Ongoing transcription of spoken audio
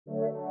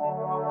Bigger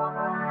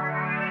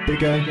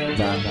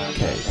than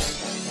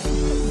capes.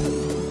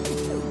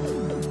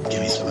 Give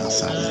me some of that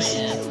sadness.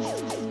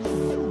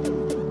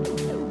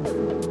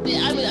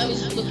 Yeah, I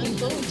was looking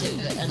forward to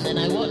it, and then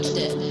I watched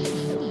it.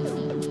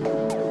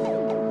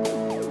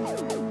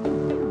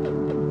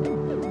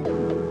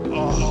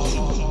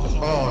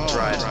 Oh,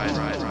 dry.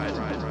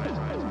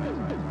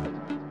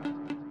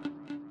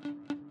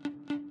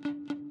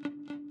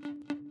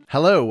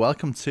 Hello,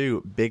 welcome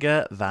to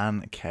Bigger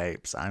Than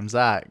Capes. I'm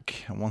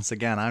Zach, and once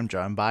again, I'm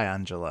joined by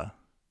Angela.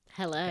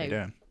 Hello. How you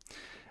doing?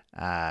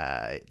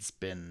 It's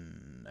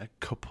been a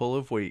couple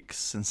of weeks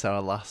since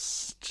our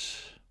last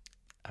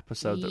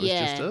episode that was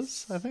just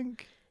us, I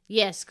think.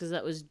 Yes, because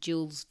that was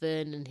Jules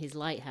Verne and his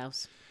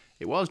lighthouse.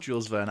 It was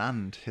Jules Verne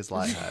and his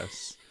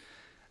lighthouse,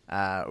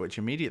 which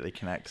immediately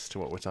connects to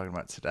what we're talking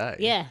about today.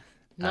 Yeah,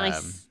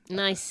 nice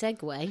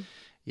segue.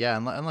 Yeah,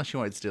 unless you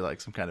wanted to do like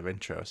some kind of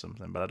intro or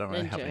something, but I don't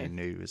really have any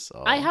news.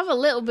 I have a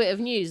little bit of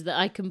news that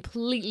I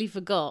completely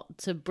forgot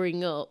to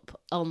bring up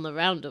on the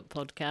Roundup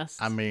podcast.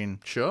 I mean,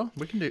 sure,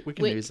 we can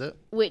use it.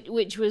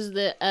 Which was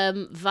that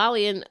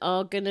Valiant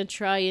are gonna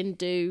try and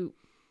do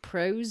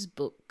prose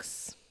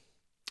books.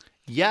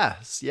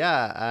 Yes,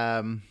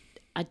 yeah.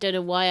 I don't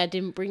know why I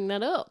didn't bring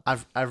that up.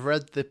 I've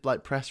read the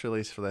press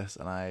release for this,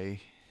 and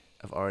I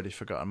have already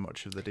forgotten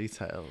much of the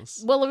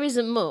details. Well, there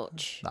isn't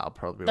much. That'll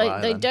probably be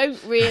why. They then.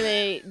 don't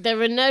really.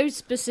 There are no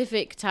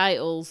specific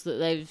titles that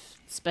they've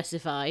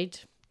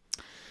specified,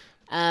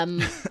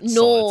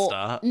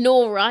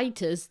 nor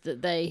writers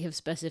that they have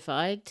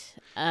specified.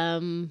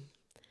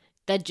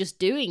 They're just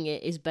doing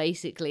it. Is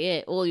basically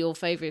it. All your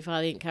favourite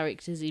Valiant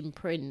characters in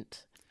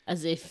print,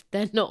 as if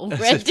they're not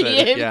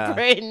already in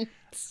print.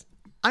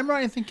 I'm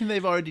right in thinking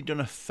they've already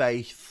done a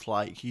Faith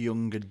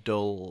young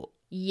adult.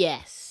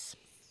 Yes.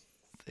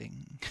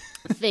 Thing.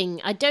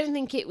 I don't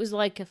think it was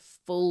like a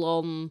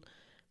full-on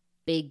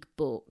big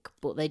book,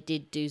 but they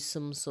did do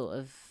some sort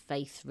of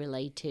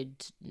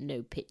faith-related,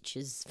 no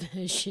pictures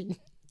version.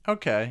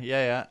 Okay,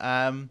 yeah.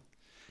 I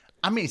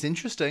mean, it's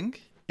interesting.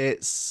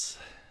 It's,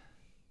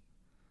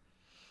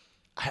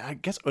 I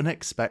guess,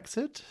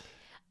 unexpected.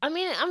 I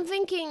mean, I'm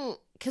thinking,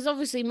 because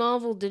obviously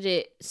Marvel did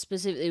it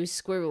specifically with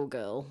Squirrel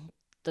Girl.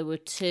 There were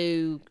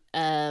two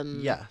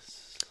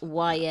yes.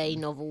 YA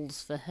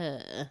novels for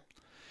her.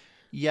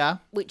 Yeah.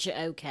 Which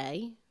are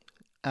okay.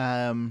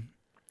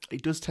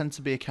 It does tend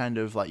to be a kind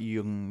of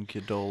young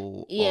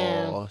adult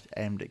or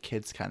aimed at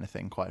kids kind of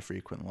thing quite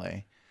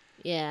frequently.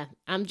 Yeah.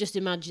 I'm just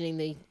imagining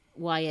the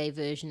YA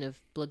version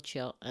of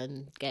Bloodshot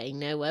and getting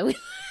nowhere with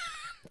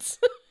that.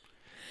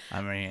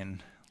 I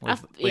mean,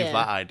 leave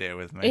that idea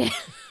with me. Yeah.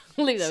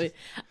 Leave that with.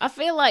 I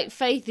feel like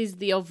Faith is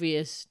the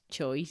obvious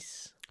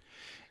choice.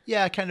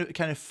 Yeah, kind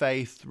of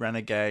Faith,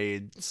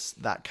 Renegades,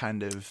 that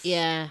kind of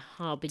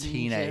Harbinger.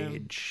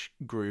 Teenage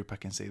group. I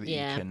can see that you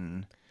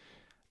can.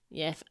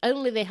 Yeah, if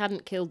only they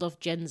hadn't killed off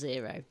Gen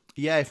Zero.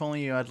 Yeah, if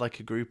only you had a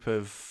group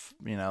of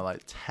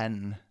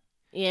 10.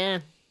 Yeah.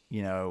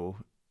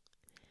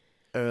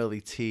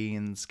 Early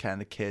teens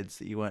kind of kids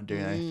that you weren't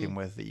doing anything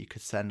with, that you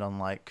could send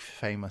on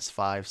Famous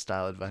Five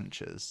style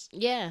adventures.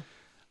 Yeah.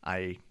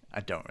 I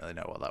don't really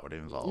know what that would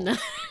involve. No.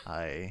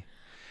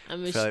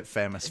 I feel like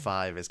Famous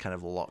Five is kind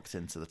of locked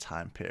into the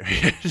time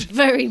period.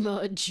 Very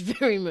much.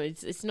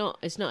 It's not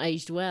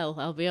aged well,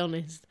 I'll be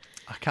honest.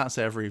 I can't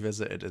say I've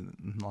revisited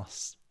in the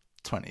last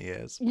 20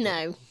 years.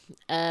 No.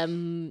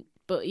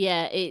 But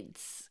yeah,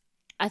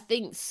 I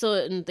think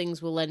certain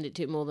things will lend it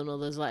to it more than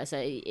others. Like I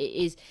say,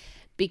 it is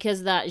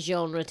because that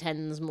genre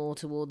tends more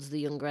towards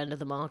the younger end of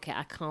the market.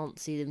 I can't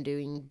see them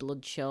doing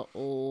Bloodshot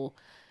or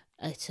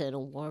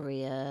Eternal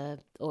Warrior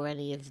or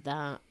any of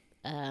that.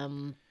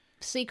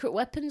 Secret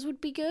Weapons would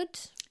be good.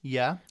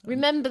 Yeah.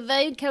 Remember,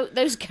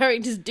 those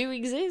characters do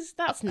exist.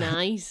 That's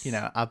nice.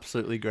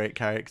 Absolutely great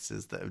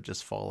characters that have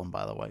just fallen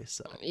by the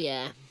wayside.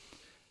 Yeah.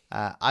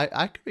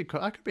 I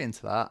could be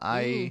into that.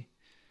 I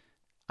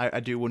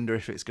do wonder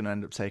if it's going to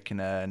end up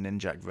taking a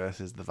Ninjak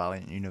versus the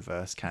Valiant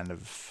Universe kind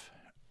of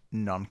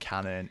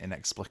non-canon,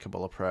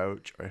 inexplicable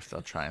approach, or if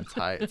they'll try and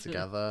tie it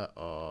together,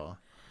 or...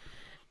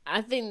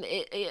 I think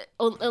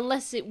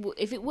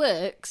if it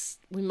works,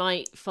 we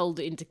might fold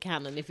it into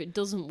canon. If it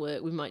doesn't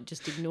work, we might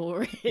just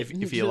ignore it.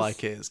 If you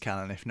like it, it's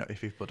canon.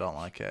 If people don't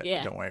like it,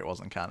 don't worry, it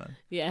wasn't canon.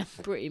 Yeah,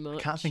 pretty much.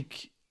 I can't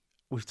think.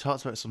 We've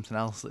talked about something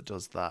else that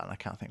does that, and I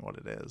can't think what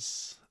it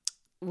is.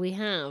 We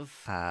have.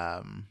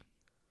 I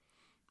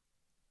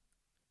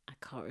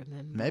can't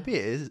remember. Maybe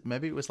it is.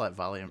 Maybe it was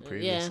Valiant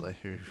previously.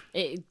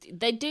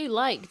 They do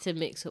like to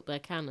mix up their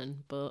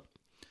canon, but.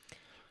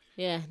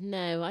 Yeah,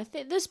 no, I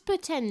think there's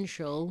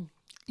potential.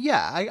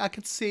 Yeah, I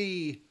can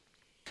see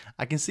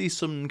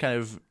some kind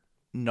of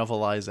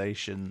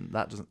novelization.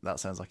 That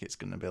sounds like it's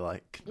going to be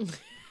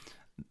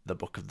the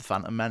Book of the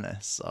Phantom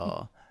Menace,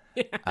 or.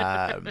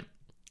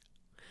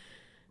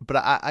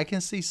 But I can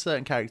see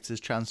certain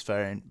characters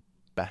transferring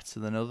better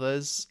than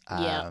others.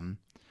 I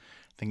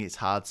think it's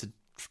hard to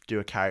do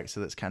a character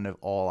that's kind of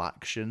all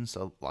action.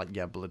 So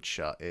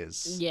Bloodshot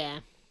is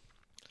a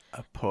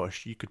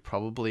push. You could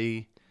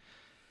probably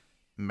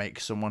make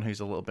someone who's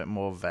a little bit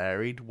more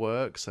varied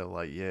work. So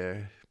like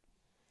your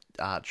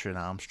Archer and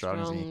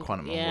Armstrongs and your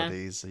Quantum and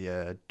Woodies,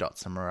 your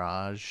Dr.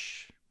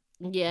 Mirage.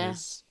 Yeah.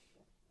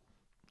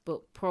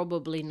 But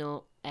probably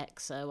not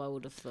EXO, I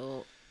would have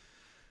thought.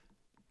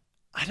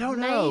 I don't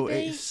know.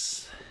 Maybe.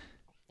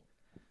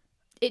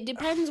 It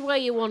depends where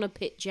you want to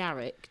pitch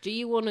Jarek. Do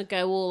you want to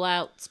go all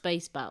out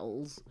space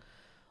battles?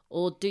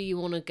 Or do you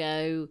want to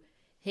go,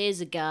 here's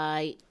a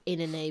guy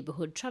in a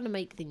neighbourhood trying to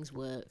make things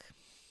work?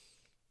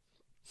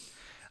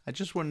 I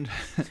just wonder.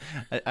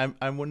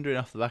 I'm wondering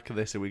off the back of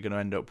this, are we going to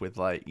end up with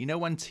like, you know,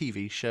 when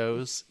TV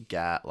shows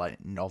get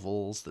like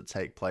novels that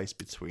take place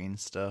between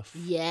stuff?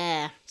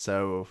 Yeah.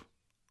 So,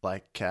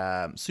 like,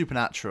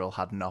 Supernatural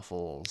had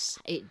novels.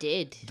 It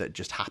did. That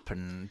just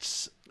happened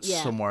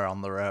somewhere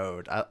on the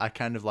road. I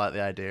kind of like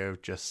the idea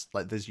of just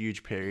like there's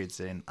huge periods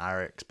in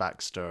Arek's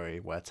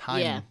backstory where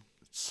time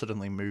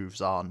suddenly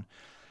moves on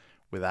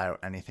without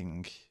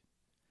anything.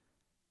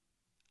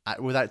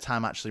 Without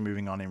time actually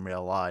moving on in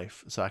real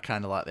life. So I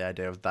kind of like the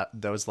idea of that.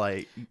 There was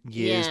like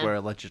years where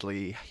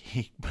allegedly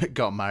he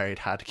got married,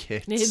 had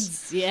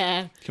kids.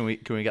 Can we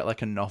get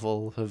like a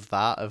novel of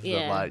that? Of the,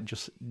 like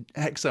just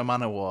EXO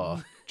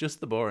Manowar, just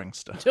the boring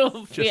stuff.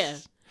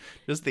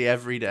 Just the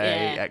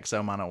everyday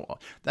EXO Manowar.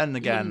 Then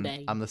again,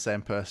 Monday. I'm the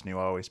same person who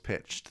always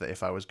pitched that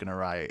if I was going to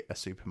write a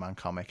Superman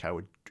comic, I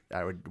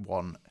would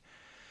want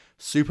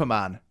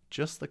Superman,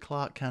 just the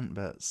Clark Kent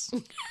bits.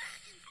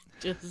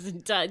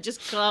 Just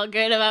Clark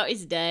going about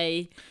his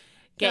day,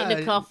 getting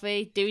a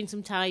coffee, doing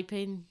some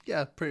typing.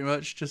 Yeah, pretty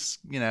much. Just,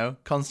 you know,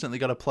 constantly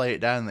got to play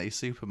it down that he's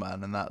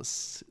Superman, and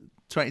that's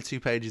 22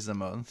 pages a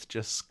month.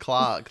 Just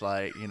Clark,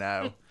 like, you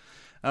know,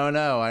 oh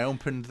no, I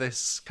opened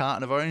this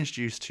carton of orange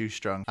juice too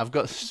strong. I've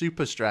got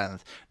super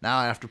strength. Now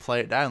I have to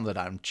play it down that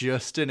I'm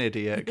just an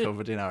idiot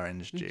covered in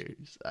orange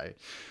juice. I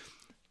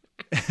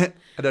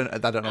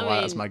don't know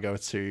why that's my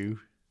go-to.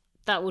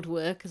 That would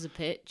work as a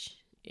pitch.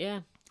 Yeah.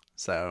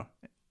 So,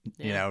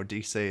 you know,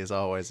 DC as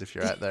always, if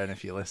you're out there and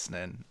if you're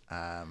listening.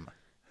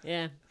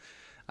 Yeah.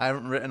 I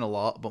haven't written a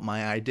lot, but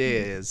my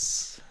idea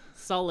is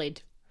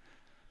solid.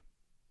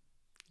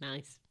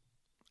 Nice.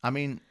 I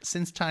mean,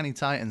 since Tiny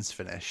Titans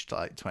finished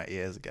like 20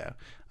 years ago,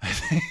 I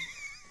think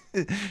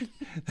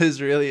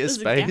there's really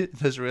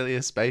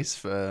a space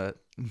for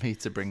me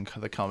to bring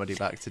the comedy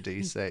back to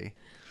DC.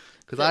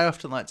 Because I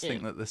often like to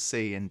think that the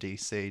C in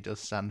DC does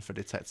stand for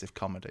detective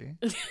comedy.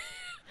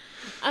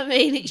 I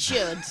mean, it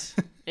should.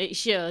 It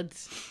should.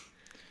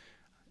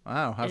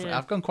 Wow,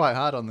 I've gone quite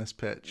hard on this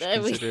pitch,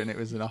 considering it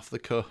was an off the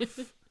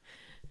cuff.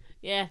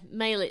 Yeah,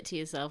 mail it to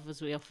yourself,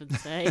 as we often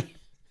say.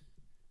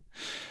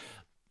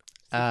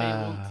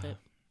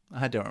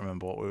 I don't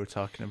remember what we were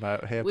talking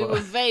about here. We but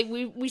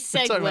were we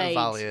segued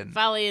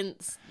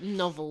Valiant's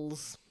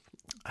novels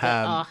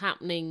that are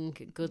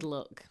happening. Good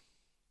luck.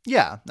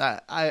 Yeah,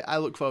 I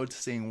look forward to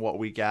seeing what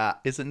we get.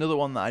 It's another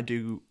one that I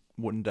do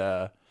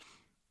wonder,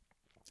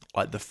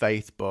 like the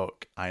Faith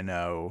book I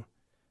know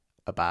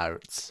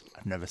about.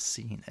 I've never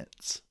seen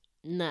it.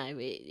 No,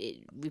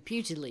 it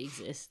reputedly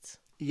exists.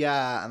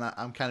 Yeah, and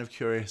I'm kind of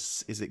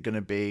curious, is it going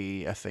to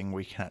be a thing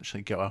we can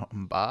actually go out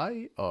and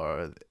buy?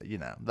 Or, you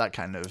know, that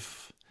kind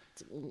of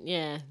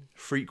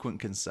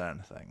frequent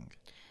concern thing.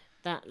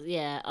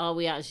 Are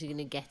we actually going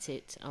to get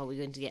it? Are we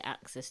going to get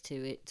access to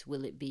it?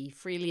 Will it be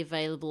freely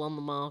available on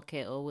the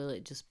market, or will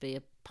it just be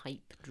a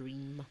pipe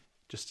dream?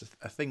 Just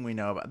a thing we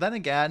know about. Then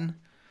again,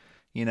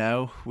 you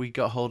know, we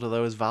got hold of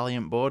those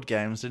Valiant board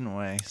games, didn't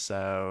we?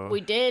 So we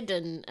did,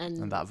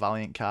 and that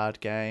Valiant card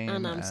game.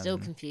 And I'm still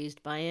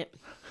confused by it.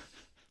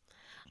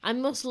 I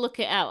must look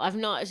it out. I've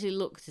not actually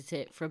looked at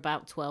it for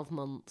about 12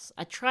 months.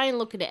 I try and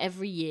look at it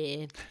every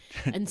year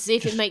and see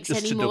if it makes any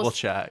more... Just to double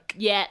check.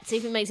 Yeah, see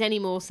if it makes any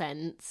more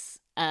sense.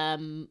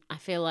 I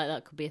feel like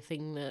that could be a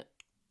thing that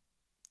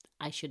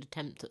I should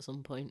attempt at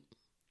some point.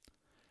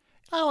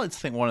 I like to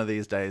think one of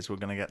these days we're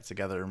going to get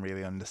together and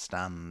really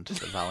understand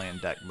the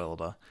Valiant deck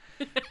builder.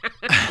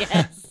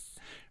 Yes.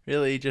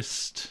 Really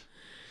just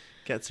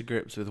get to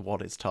grips with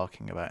what it's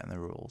talking about in the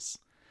rules.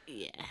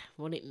 Yeah,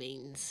 what it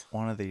means.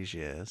 One of these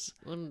years.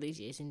 One of these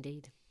years,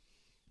 indeed.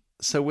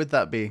 So with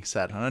that being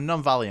said, on a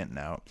non-Valiant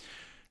note,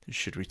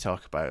 should we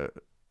talk about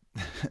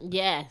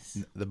yes,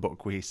 the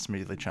book we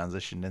smoothly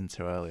transitioned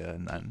into earlier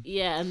and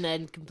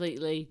then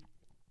completely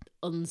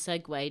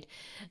unsegued.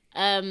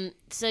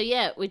 So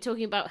yeah, we're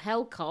talking about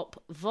Hell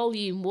Cop,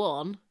 Volume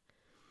 1,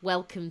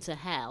 Welcome to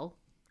Hell,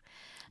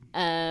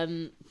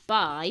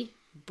 by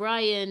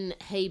Brian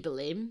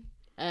Haberlin,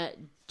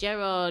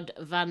 Gerard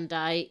Van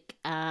Dyke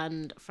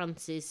and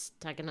Francis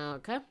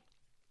Taganaga.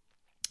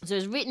 So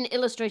it's written,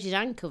 illustrated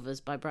and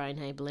covers by Brian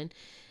Haberlin.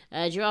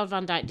 Gerard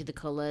Van Dyke did the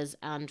colours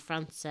and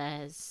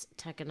Francis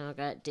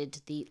Taganaga did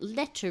the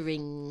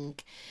lettering.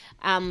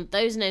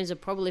 Those names are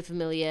probably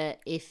familiar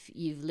if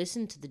you've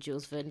listened to the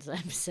Jules Verne's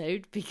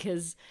episode,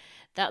 because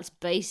that's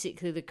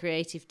basically the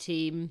creative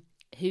team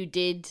who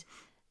did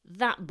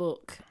that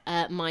book,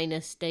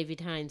 minus David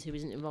Hines, who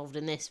isn't involved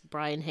in this.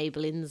 Brian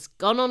Haberlin's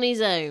gone on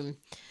his own.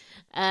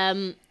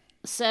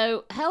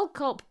 So Hell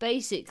Cop,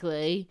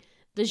 basically,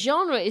 The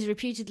genre is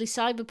reputedly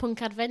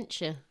cyberpunk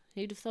adventure.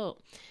 Who'd have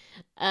thought?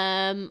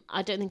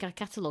 I don't think I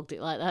catalogued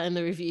it like that in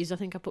the reviews. I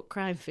think I put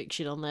crime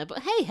fiction on there. But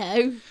hey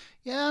ho.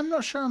 Yeah, I'm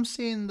not sure I'm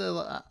seeing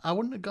the... I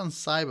wouldn't have gone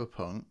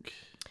cyberpunk.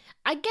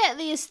 I get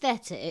the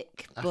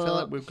aesthetic, but... I feel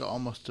like we've got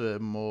almost a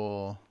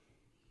more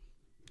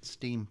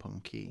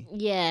steampunky.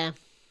 Yeah,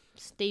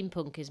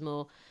 steampunk is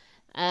more.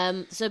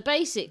 So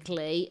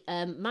basically,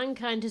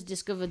 mankind has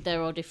discovered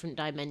there are different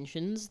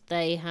dimensions.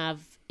 They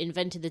have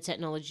invented the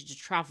technology to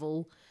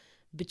travel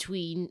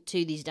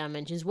to these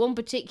dimensions. One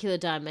particular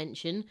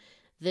dimension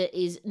that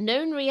is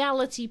known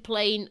reality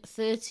plane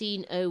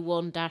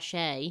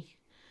 1301-A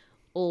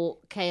or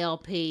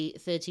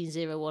KRP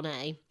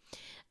 1301A.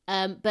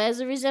 Bears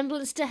a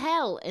resemblance to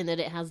hell in that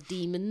it has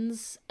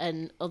demons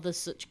and other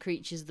such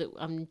creatures that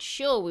I'm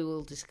sure we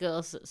will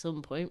discuss at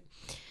some point.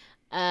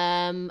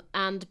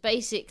 And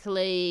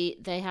basically,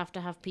 they have to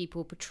have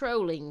people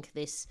patrolling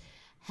this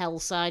hell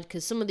side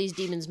because some of these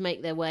demons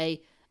make their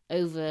way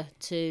over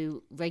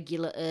to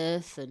regular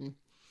Earth and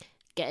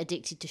get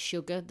addicted to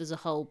sugar. There's a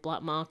whole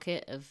black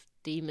market of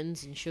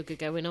demons and sugar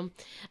going on.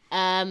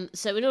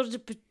 So in order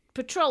to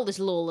patrol this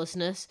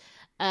lawlessness,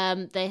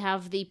 they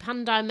have the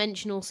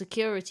Pan-Dimensional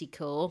Security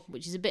Corps,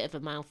 which is a bit of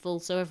a mouthful,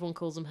 so everyone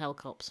calls them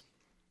Hellcops.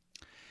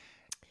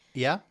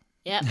 Yeah?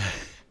 Yep.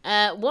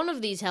 One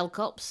of these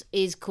Hellcops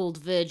is called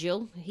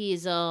Virgil. He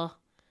is our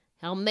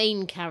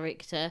main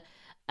character.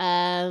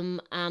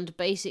 And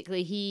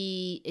basically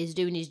he is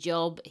doing his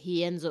job.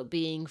 He ends up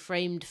being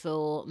framed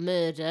for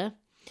murder.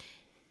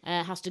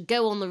 Has to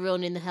go on the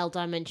run in the Hell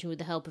Dimension with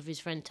the help of his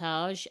friend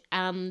Taj.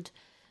 And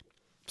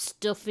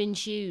stuff in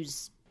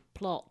shoes.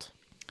 Plot.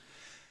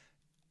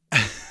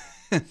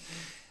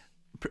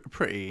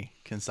 Pretty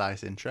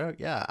concise intro.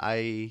 Yeah,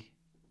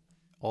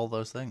 all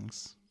those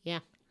things. Yeah.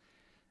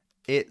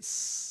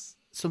 It's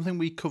something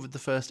we covered the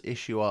first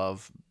issue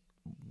of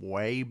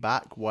way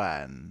back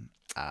when.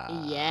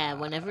 Yeah,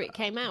 whenever it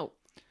came out.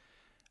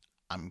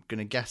 I'm going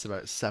to guess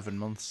about 7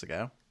 months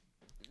ago.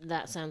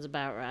 That sounds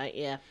about right,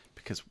 yeah.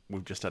 Because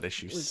we've just had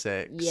issue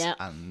 6 yeah.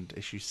 and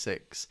issue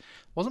 6.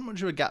 Wasn't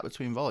much of a gap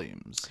between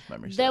volumes,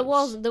 memory There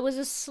serves. was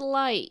a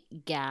slight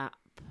gap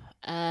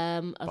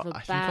of But about... I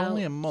think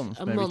only a month,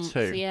 maybe month,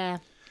 2. yeah.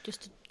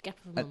 Just a gap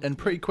of a month. And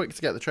pretty quick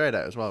to get the trade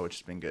out as well, which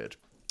has been good.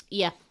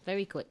 Yeah,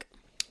 very quick.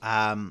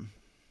 I've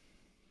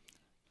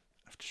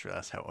just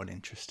realised how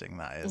uninteresting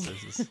that is.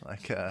 This is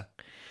like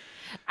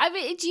I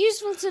mean, it's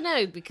useful to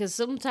know because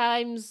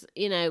sometimes,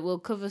 we'll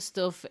cover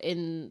stuff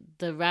in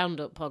the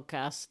Roundup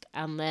podcast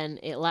and then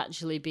it'll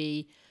actually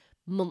be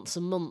months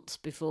and months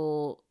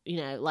before,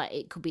 like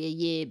it could be a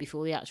year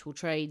before the actual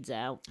trade's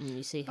out and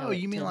you see how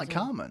you mean like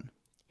out. Carmen?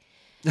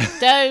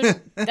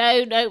 Don't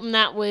open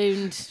that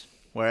wound.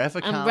 Wherever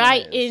Carmen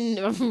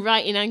I'm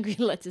writing angry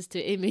letters to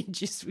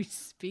Image as we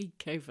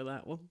speak over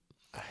that one.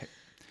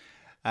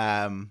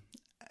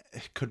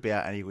 It could be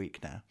out any week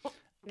now.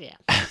 Yeah.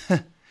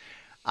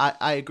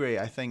 I agree.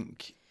 I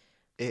think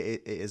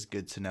it is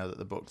good to know that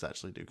the books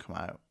actually do come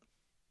out.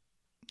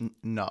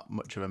 Not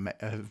much of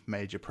of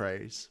major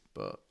praise,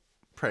 but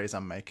praise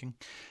I'm making.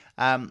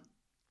 I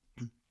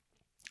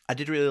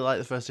did really like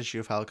the first issue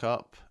of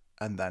Hellcop,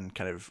 and then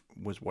kind of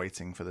was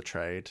waiting for the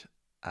trade.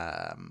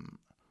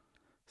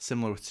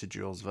 Similar to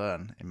Jules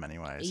Verne in many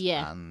ways.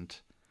 Yeah. And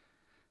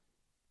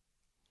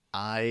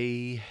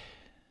I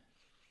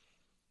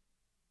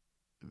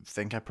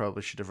think I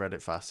probably should have read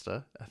it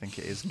faster. I think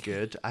it is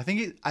good. I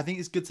think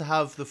it's good to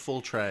have the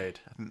full trade.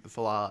 I think the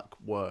full arc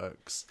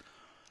works.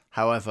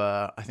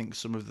 However, I think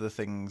some of the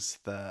things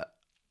that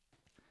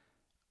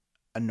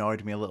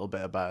annoyed me a little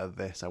bit about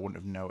this, I wouldn't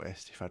have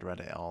noticed if I'd read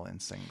it all in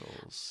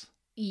singles.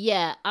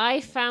 Yeah, I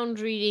found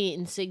reading it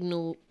in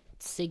signals. In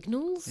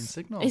signals.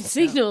 In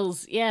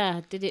signals,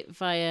 yeah. Did it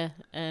via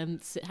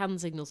hand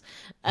signals.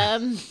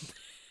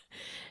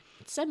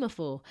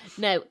 Semaphore.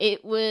 No,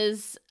 it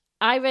was...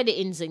 I read it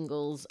in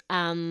singles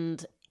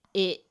and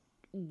it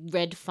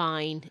read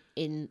fine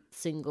in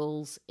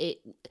singles.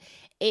 It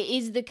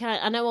is the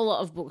kind... I know a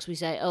lot of books we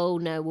say, oh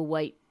no, we'll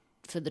wait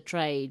for the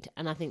trade.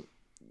 And I think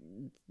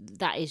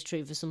that is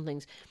true for some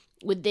things.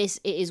 With this,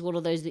 it is one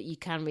of those that you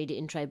can read it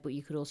in trade, but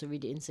you could also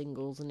read it in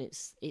singles and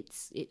it's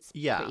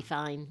pretty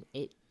fine.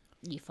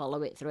 You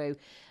follow it through.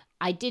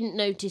 I didn't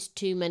notice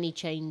too many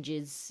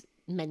changes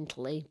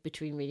mentally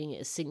between reading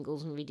it as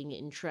singles and reading it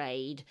in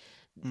trade.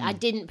 I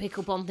didn't pick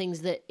up on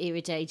things that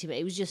irritated me.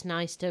 It was just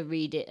nice to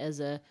read it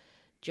as a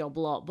job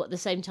lot. But at the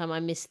same time,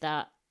 I missed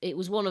that. It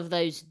was one of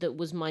those that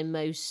was my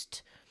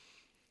most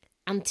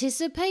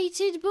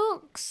anticipated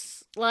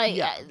books.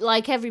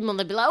 Like every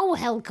month, I'd be like, oh,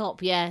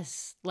 Hellcop,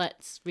 yes,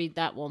 let's read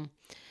that one.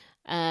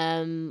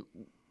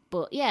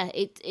 But yeah,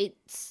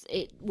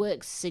 it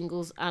works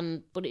singles,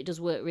 but it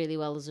does work really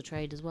well as a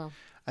trade as well.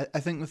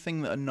 I think the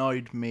thing that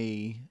annoyed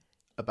me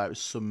about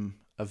some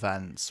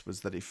events was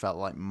that it felt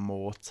like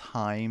more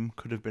time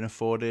could have been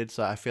afforded.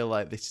 So I feel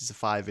like this is a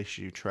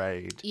 5-issue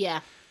trade.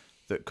 Yeah.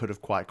 That could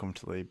have quite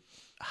comfortably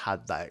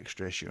had that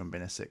extra issue and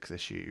been a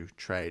 6-issue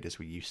trade as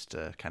we used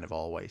to kind of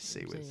always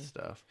see with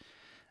stuff.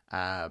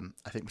 I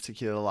think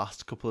particularly the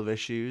last couple of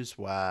issues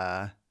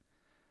where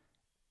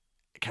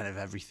kind of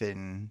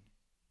everything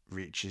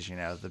reaches,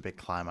 the big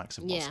climax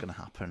of what's Yeah. going to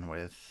happen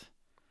with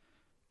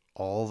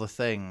all the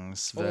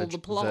things. All the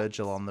plots.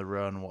 Virgil on the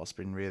run, what's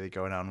been really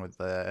going on with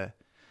the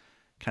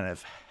kind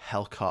of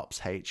Hellcops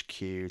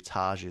HQ,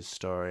 Taj's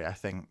story. I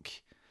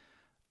think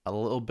a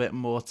little bit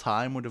more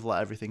time would have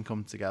let everything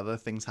come together.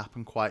 Things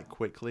happen quite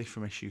quickly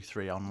from issue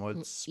 3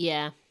 onwards.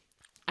 Yeah.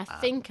 I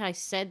think I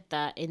said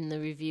that in the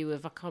review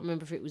of, I can't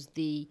remember if it was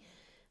the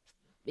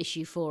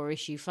issue 4 or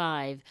issue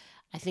 5.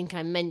 I think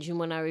I mentioned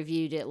when I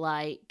reviewed it,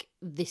 like,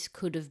 this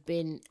could have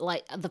been,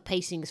 like, the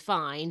pacing's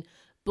fine,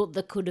 but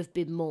there could have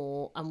been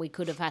more, and we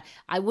could have had,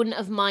 I wouldn't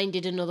have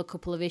minded another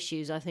couple of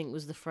issues, I think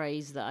was the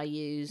phrase that I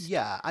used.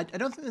 Yeah, I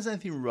don't think there's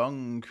anything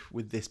wrong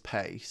with this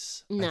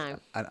pace. No.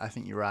 I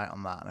think you're right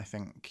on that, and I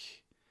think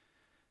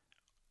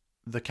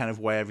the kind of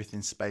way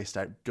everything's spaced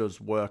out does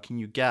work, and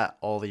you get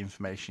all the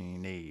information you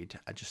need.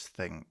 I just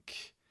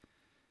think,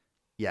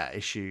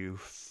 issue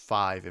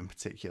 5 in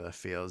particular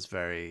feels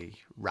very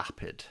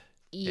rapid.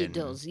 It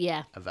does,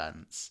 yeah.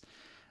 Events.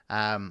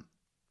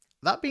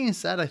 That being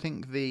said, I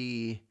think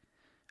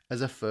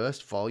as a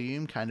first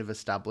volume, kind of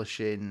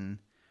establishing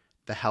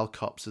the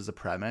Hellcops as a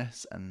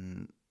premise,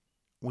 and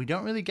we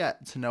don't really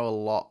get to know a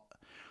lot.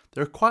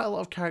 There are quite a lot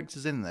of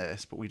characters in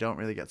this, but we don't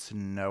really get to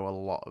know a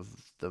lot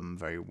of them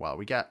very well.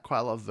 We get quite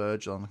a lot of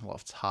Virgil and a lot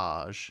of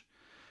Taj,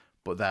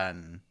 but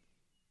then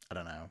I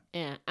don't know.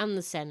 Yeah, and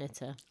the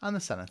Senator. And the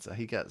Senator,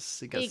 he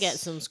gets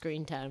some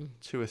screen time.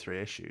 2 or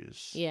 3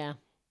 issues. Yeah.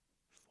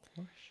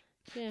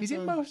 Yeah, He's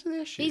in most of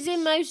the issues. He's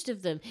in most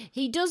of them.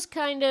 He does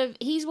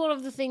he's one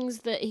of the things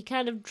that he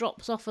kind of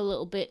drops off a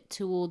little bit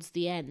towards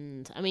the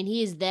end. I mean,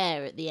 he is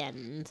there at the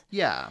end.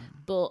 Yeah.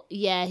 But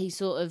yeah, he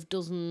sort of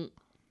doesn't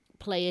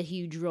play a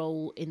huge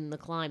role in the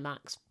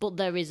climax. But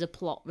there is a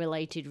plot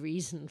related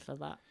reason for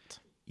that.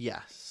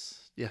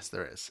 Yes. Yes,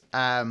 there is.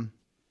 I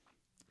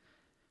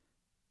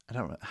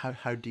don't know.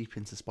 How deep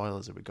into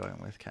spoilers are we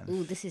going with, Ken?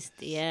 Ooh, this is,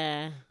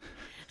 yeah.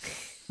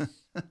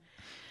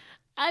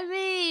 I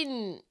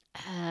mean...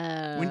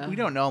 we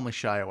don't normally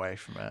shy away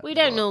from it. We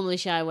don't but normally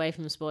shy away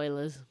from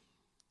spoilers.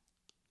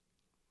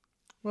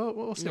 Well,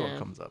 we'll see No. what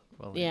comes up.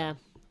 Well, Yeah.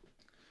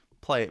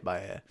 Play it by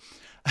ear.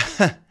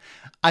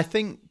 I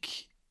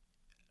think...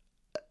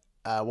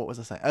 what was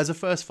I saying? As a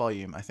first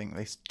volume, I think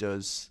this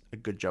does a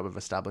good job of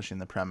establishing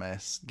the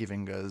premise,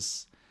 giving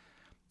us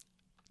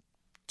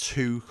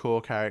 2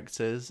 core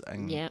characters.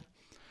 And Yeah.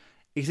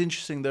 it's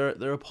interesting.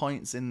 There are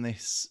points in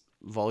this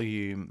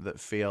volume that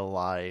feel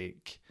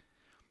like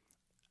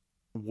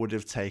would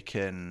have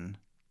taken,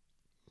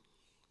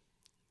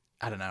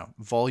 I don't know,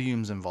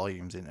 volumes and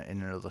volumes in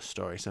another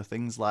story. So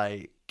things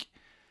like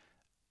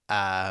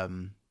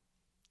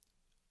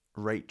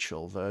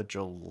Rachel,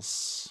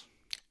 Virgil's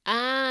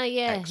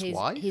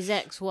ex-wife? His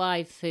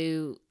ex-wife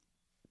who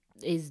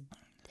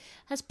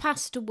has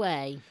passed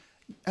away.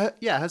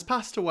 Has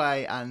passed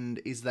away and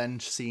is then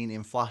seen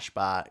in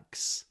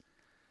flashbacks.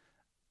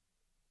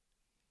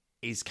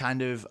 Is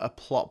kind of a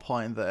plot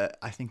point that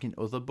I think in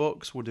other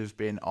books would have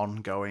been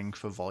ongoing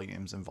for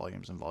volumes and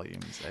volumes and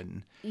volumes,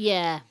 and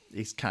Yeah.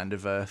 it's kind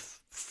of a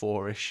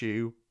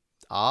 4-issue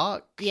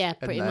arc. Yeah, and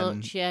pretty then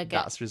much, yeah,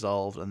 that's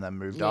resolved and then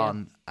moved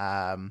Yeah.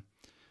 on,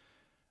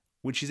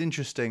 which is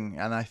interesting,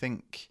 and I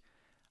think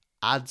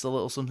adds a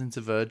little something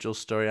to Virgil's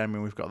story. I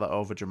mean, we've got that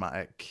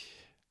overdramatic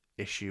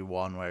issue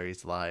 1 where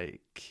he's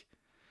like,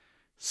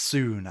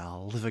 "Soon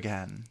I'll live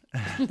again."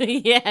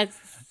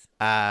 Yes.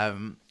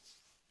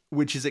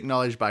 Which is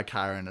acknowledged by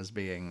Karen as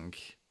being,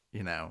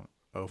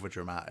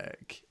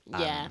 overdramatic.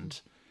 Yeah.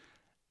 And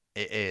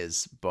it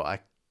is,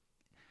 but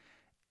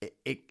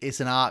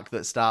it's an arc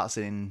that starts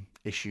in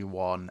issue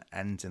 1,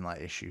 ends in like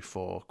issue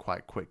 4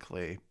 quite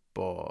quickly,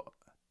 but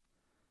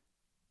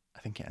I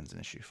think it ends in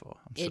issue 4.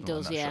 It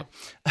does, yeah.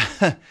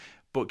 Sure.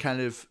 But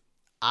kind of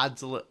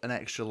adds an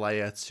extra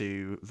layer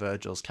to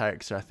Virgil's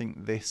character. I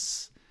think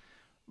this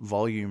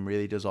volume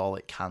really does all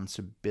it can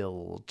to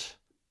build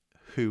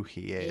who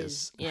he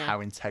is, yeah.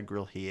 how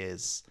integral he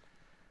is,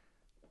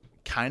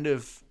 kind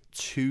of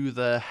to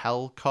the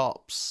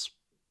Hellcops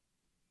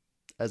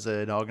as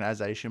an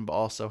organization, but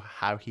also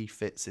how he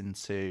fits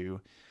into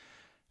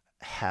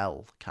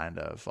hell, kind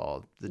of,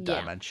 or the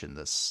dimension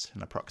that's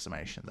an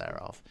approximation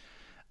thereof.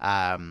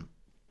 And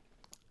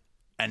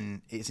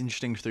it's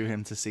interesting through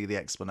him to see the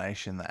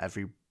explanation that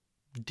every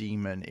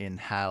demon in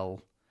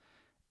hell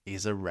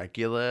is a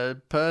regular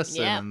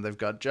person, and they've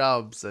got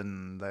jobs,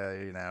 and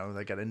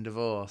they're getting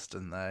divorced,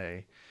 and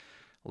they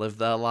live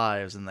their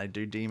lives, and they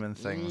do demon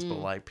things, but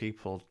like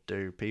people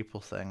do people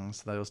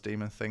things. Those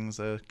demon things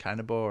are kind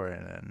of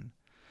boring, and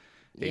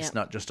it's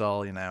not just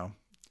all, I don't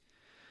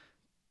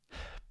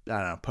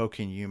know,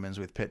 poking humans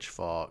with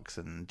pitchforks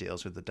and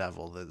deals with the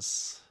devil.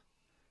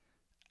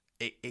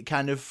 It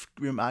kind of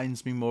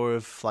reminds me more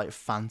of like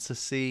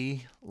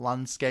fantasy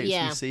landscapes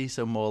we see,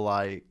 so more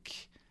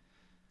like,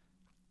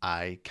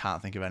 I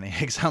can't think of any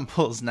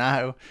examples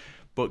now,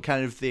 but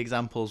kind of the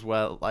examples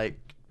where like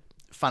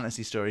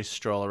fantasy stories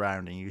stroll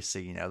around and you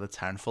see, the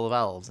town full of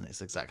elves, and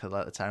it's exactly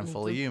like the town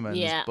full of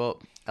humans, but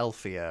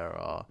elfier,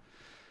 or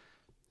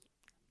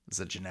it's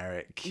a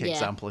generic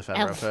example if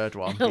ever I've heard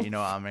one, but you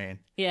know what I mean.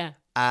 Yeah.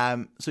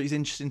 So it's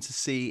interesting to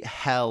see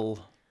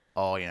hell,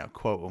 or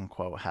quote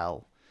unquote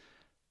hell,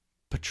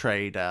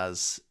 portrayed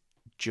as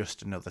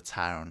just another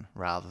town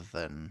rather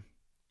than,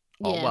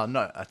 well,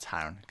 not a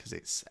town because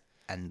it's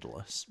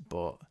endless,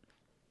 but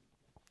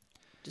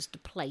just a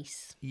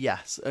place.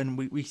 Yes, and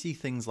we see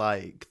things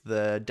like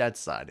the dead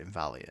side in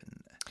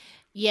Valiant.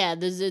 Yeah,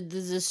 there's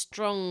a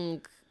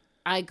strong.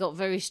 I got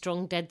very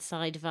strong dead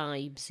side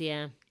vibes.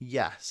 Yeah.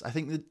 Yes, I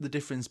think the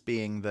difference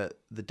being that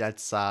the dead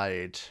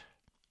side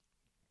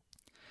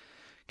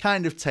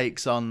kind of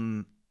takes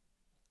on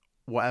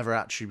whatever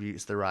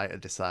attributes the writer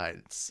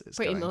decides it's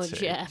pretty going much,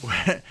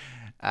 to.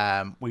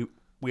 Yeah.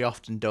 We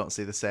often don't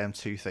see the same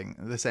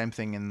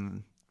thing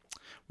in.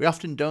 We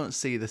often don't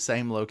see the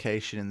same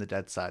location in the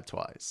dead side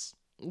twice.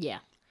 Yeah.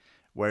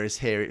 Whereas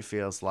here it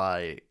feels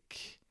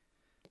like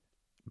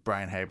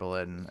Brian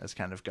Haberlin has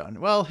kind of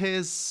gone, well,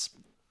 here's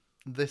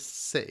this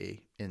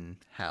city in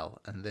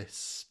hell and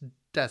this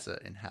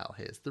desert in hell.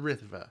 Here's the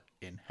river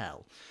in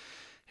hell.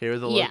 Here are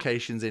the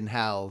locations in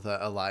hell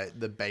that are like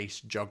the base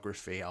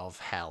geography of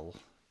hell.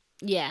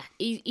 Yeah,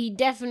 he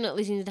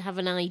definitely seems to have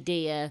an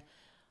idea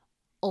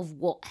of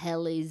what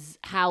hell is,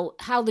 how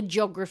the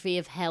geography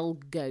of hell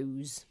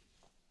goes.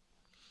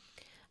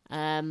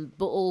 But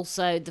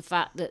also the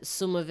fact that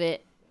some of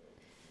it,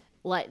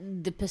 like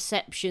the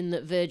perception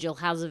that Virgil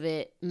has of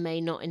it,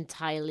 may not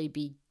entirely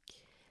be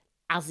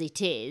as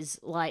it is,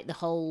 like the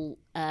whole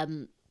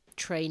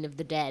train of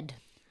the dead.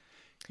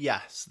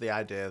 Yes, the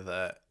idea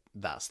that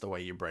that's the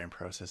way your brain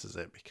processes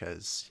it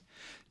because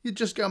you'd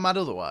just go mad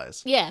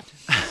otherwise. Yeah.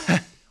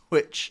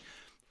 Which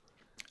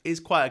is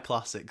quite a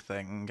classic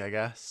thing, I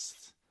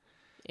guess.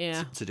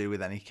 Yeah. To do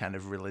with any kind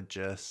of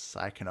religious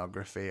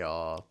iconography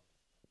or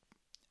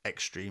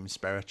extreme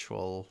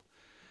spiritual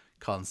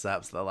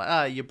concepts that are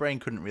like, your brain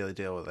couldn't really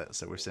deal with it,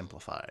 so we're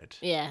simplified.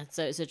 Yeah,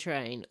 so it's a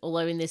train.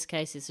 Although in this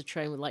case, it's a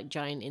train with like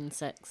giant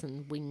insects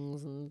and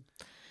wings and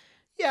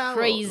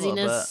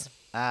craziness.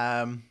 A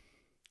little bit.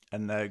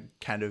 And a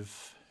kind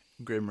of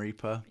Grim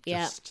Reaper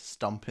just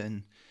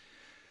stomping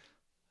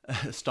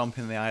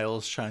the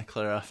aisles, trying to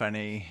clear off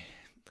any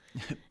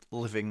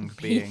living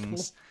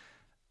beings.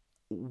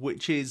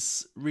 Which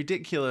is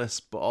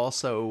ridiculous, but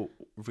also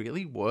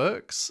really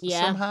works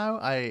somehow.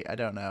 I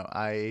don't know.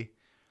 I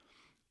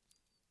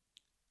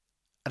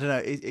don't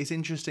know. It's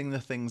interesting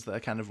the things that are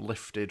kind of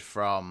lifted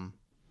from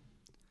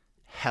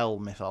hell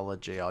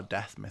mythology or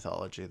death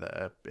mythology that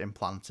are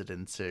implanted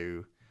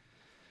into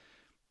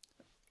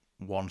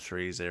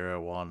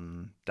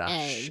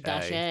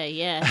 1301-A.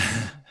 Yeah.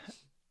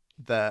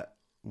 That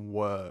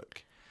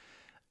work.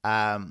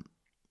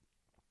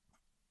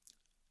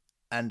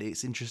 And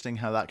it's interesting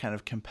how that kind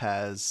of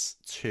compares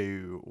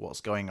to what's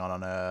going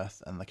on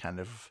Earth and the kind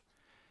of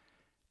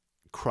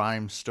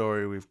crime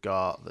story we've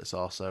got that's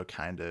also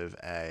kind of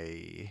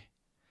a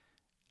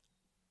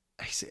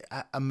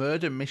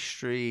murder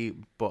mystery,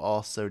 but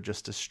also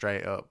just a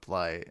straight up,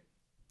 like,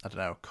 I don't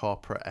know,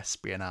 corporate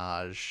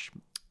espionage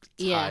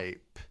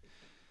type.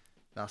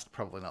 That's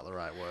probably not the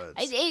right words.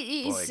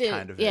 It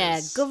kind of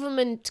is.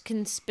 Government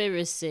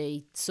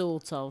conspiracy,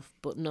 sort of,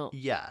 but not.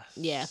 Yes.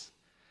 Yeah.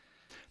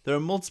 There are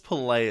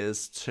multiple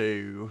layers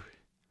to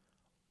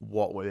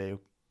what we're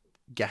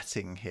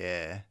getting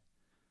here,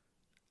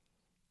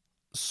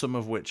 some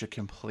of which are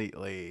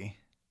completely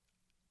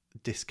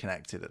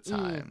disconnected at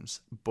times,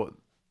 but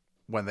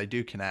when they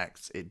do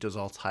connect, it does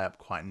all tie up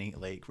quite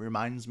neatly. It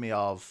reminds me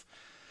of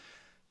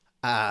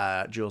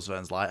Jules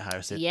Verne's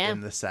Lighthouse in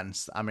the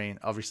sense, I mean,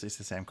 obviously it's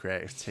the same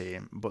creative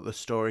team, but the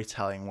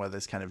storytelling where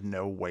there's kind of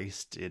no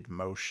wasted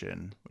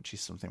motion, which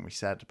is something we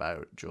said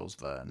about Jules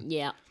Verne.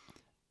 Yeah.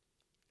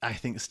 I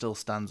think still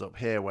stands up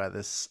here, where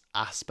there's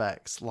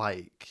aspects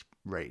like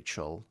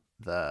Rachel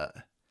that...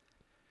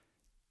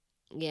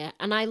 Yeah,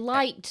 and I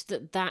liked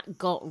that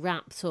got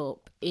wrapped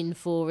up in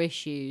 4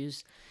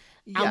 issues,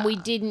 and we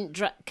didn't...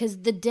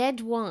 Because the dead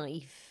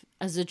wife,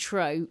 as a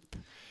trope,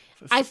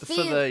 I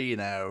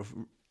feel...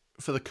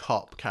 For the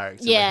cop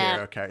character, the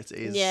hero character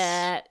is...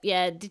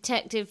 Yeah,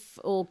 detective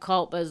or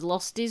cop has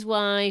lost his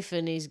wife,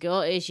 and he's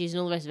got issues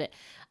and all the rest of it,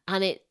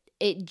 and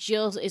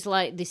it's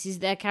like, this is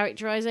their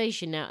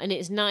characterization now, and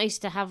it's nice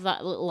to have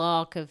that little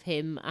arc of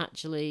him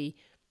actually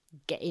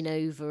getting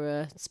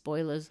over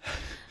spoilers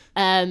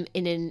in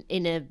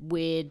a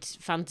weird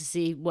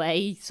fantasy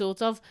way,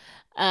 sort of,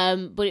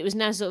 but it was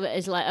now sort of,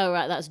 it's like, oh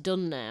right, that's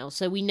done now,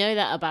 so we know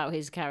that about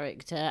his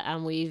character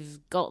and we've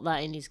got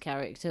that in his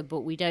character, but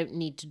we don't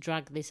need to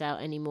drag this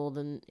out any more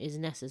than is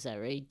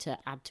necessary to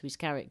add to his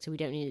character. We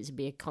don't need it to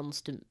be a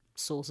constant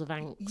source of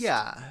angst.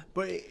 Yeah,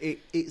 but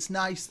it's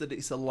nice that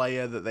it's a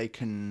layer that they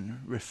can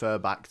refer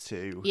back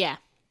to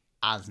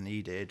as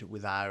needed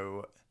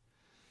without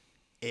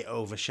it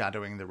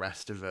overshadowing the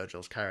rest of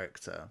Virgil's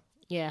character.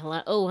 Yeah,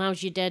 like, oh,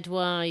 how's your dead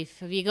wife?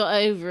 Have you got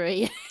over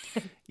it?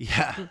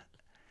 Yeah.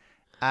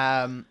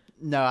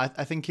 No,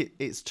 I think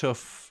it's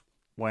tough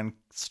when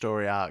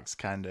story arcs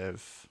kind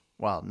of,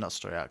 well, not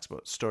story arcs,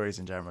 but stories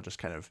in general just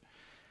kind of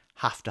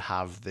have to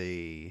have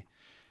the,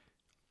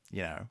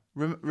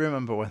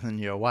 remember when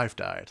your wife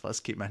died? Let's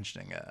keep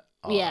mentioning it.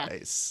 Yeah.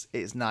 It's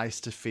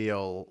nice to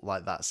feel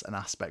like that's an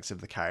aspect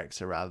of the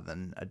character rather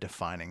than a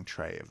defining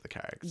trait of the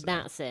character.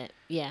 That's it.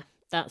 Yeah.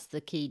 That's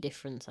the key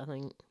difference, I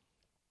think.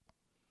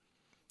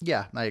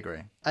 Yeah, I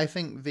agree. I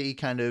think the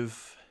kind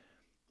of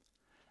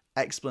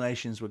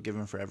explanations we're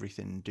given for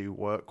everything do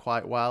work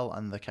quite well,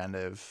 and the kind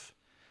of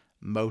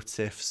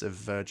motifs of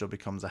Virgil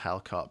becomes a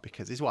Hellcat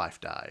because his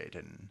wife died,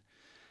 and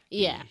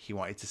he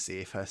wanted to see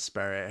if her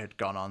spirit had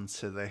gone on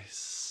to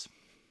this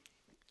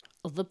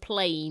The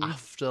plane.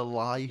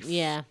 afterlife,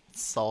 Yeah.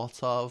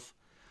 sort of.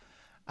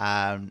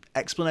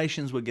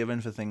 Explanations were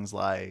given for things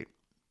like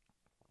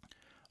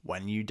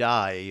when you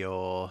die,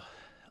 your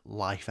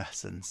life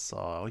essence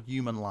or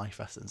human life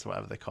essence,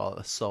 whatever they call it,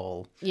 the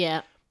soul,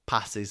 Yeah.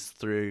 passes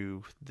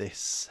through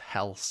this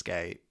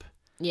hellscape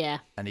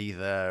Yeah. and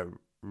either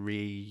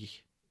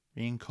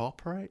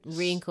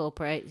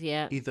reincorporates,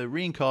 Yeah. either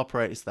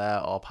reincorporates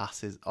there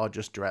or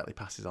just directly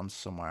passes on to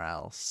somewhere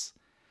else.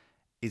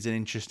 Is an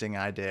interesting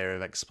idea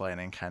of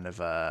explaining kind of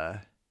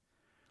a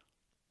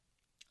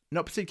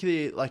not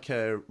particularly like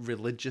a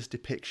religious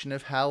depiction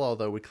of hell,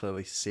 although we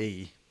clearly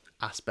see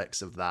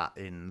aspects of that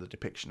in the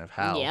depiction of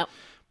hell. Yep.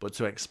 But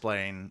to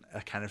explain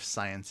a kind of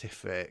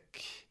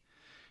scientific,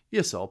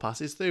 your soul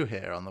passes through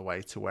here on the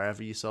way to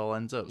wherever your soul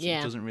ends up. So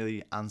Yeah. it doesn't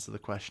really answer the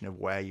question of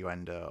where you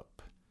end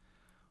up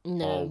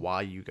No. or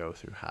why you go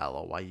through hell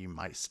or why you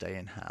might stay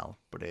in hell.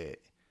 But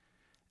it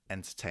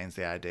entertains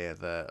the idea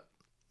that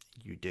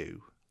you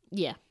do.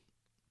 Yeah.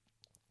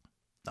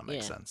 That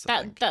makes sense, I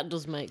That think. that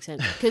does make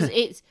sense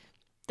because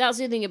that's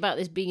the thing about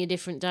this being a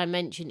different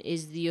dimension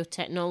is that your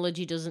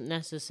technology doesn't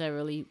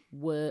necessarily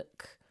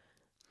work.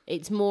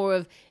 It's more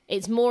of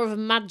a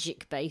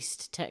magic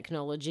based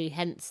technology,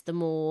 hence the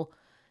more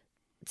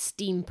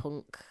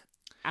steampunk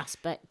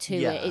aspect to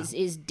Yeah. it.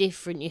 It's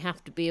different. You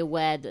have to be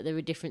aware that there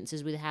are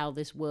differences with how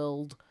this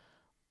world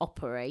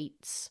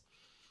operates,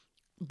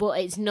 but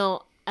it's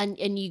not.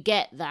 And you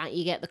get that,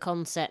 you get the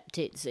concept.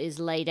 It's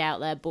laid out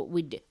there, but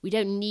we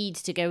don't need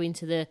to go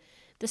into the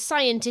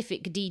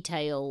scientific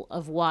detail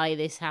of why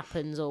this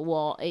happens or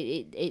what.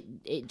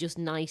 It just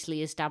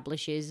nicely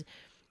establishes.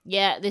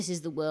 Yeah, this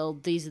is the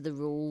world. These are the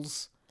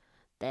rules.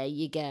 There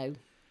you go.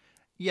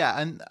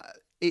 Yeah, and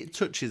it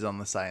touches on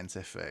the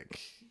scientific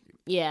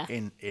Yeah.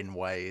 in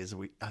ways.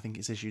 I think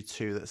it's issue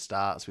 2 that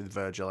starts with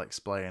Virgil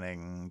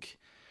explaining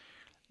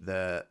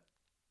that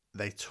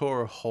they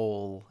tore a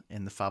hole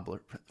in the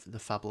fabric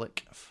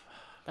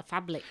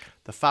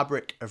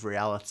of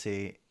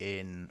reality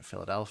in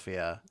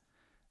Philadelphia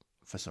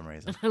for some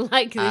reason. I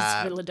like this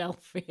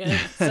Philadelphia.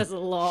 It says a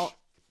lot.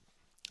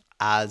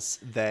 As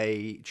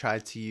they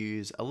tried to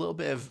use a little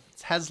bit of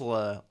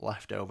Tesla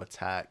leftover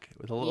tech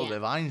with a little bit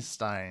of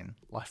Einstein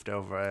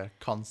leftover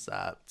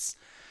concepts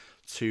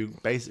to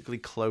basically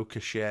cloak a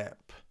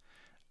ship.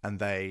 And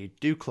they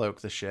do cloak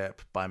the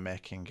ship by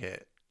making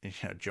it,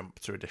 jump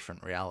to a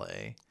different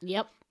reality.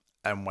 Yep.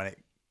 And when it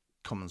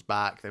comes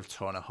back, they've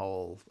torn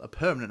a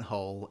permanent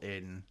hole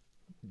in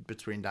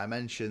between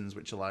dimensions,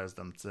 which allows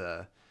them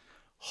to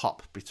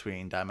hop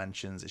between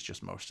dimensions. It's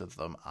just most of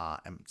them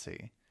are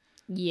empty.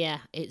 Yeah,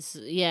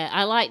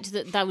 I liked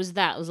that was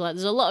that. It was like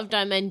there's a lot of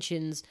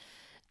dimensions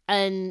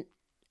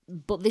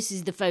but this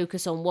is the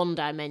focus on one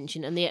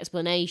dimension, and the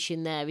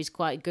explanation there is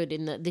quite good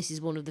in that this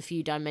is one of the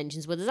few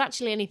dimensions where there's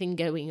actually anything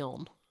going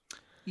on.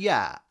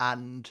 Yeah,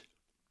 and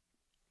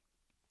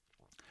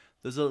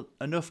there's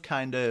enough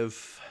kind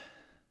of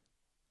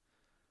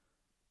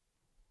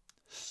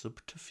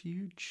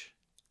subterfuge.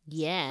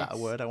 Yes. Is that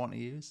a word I want to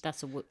use?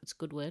 It's a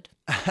good word.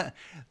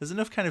 There's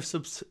enough kind of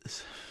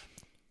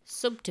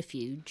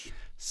Subterfuge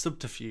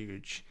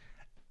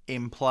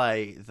in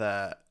play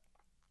that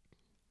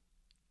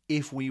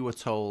if we were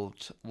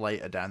told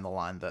later down the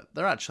line that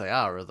there actually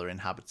are other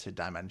inhabited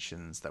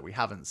dimensions that we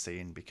haven't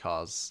seen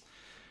because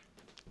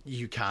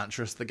you can't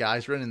trust the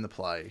guys running the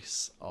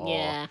place,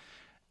 or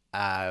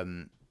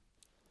the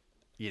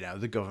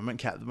government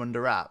kept them under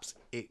wraps,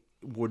 it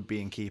would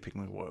be in keeping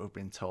with what we've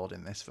been told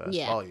in this first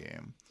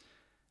volume.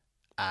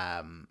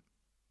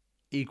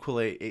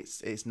 Equally,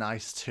 it's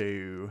nice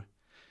to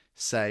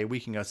say we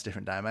can go to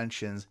different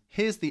dimensions.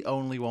 Here's the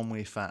only one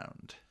we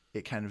found.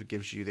 It kind of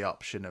gives you the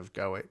option of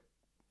going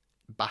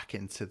back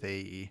into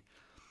the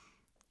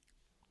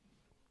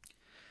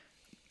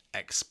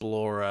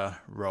explorer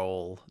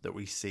role that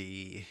we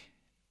see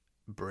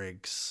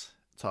Briggs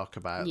talk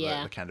about,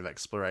 the kind of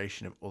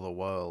exploration of other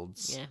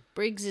worlds. Yeah,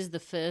 Briggs is the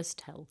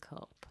first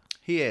Hellcop.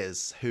 He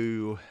is,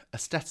 who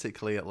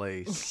aesthetically at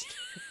least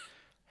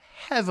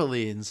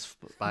heavily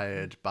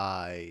inspired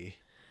by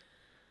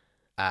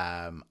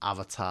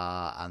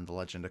Avatar and The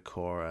Legend of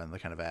Korra and the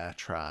kind of air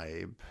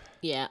tribe.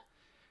 Yeah.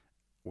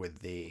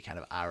 With the kind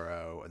of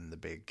arrow and the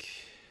big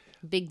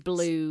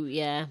blue,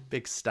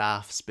 big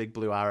staffs, big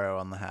blue arrow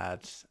on the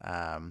head.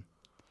 I'm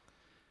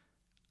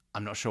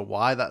not sure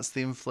why that's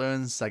the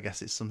influence. I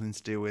guess it's something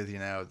to do with,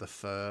 the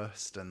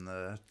first and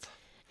the...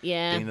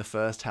 Yeah. being the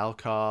first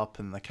Hellcop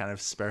and the kind of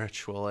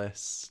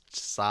spiritualist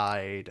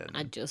side. And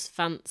I just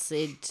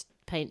fancied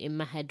painting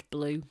my head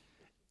blue.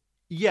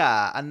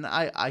 yeah, and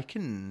I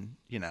can,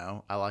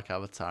 I like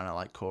Avatar and I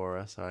like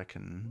Korra, so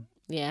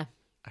Yeah.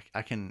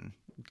 I can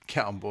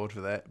get on board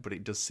with it, but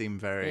it does seem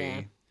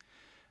very...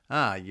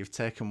 you've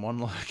taken one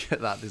look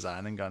at that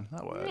design and gone,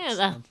 that works. Yeah,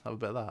 Let's have a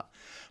bit of that.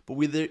 But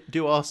we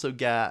do also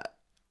get,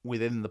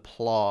 within the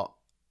plot,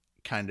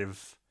 kind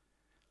of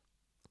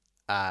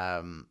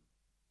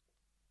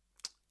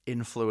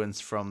influence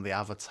from the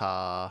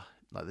Avatar,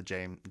 like the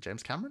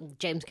James Cameron?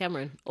 James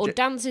Cameron. Or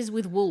Dances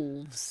with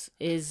Wolves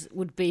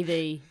would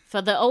be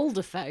for the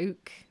older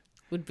folk,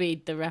 would be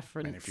the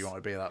reference. I mean, if you want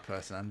to be that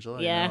person, Angela.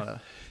 Yeah.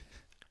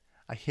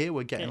 I hear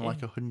we're getting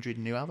like 100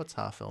 new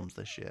Avatar films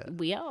this year.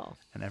 We are.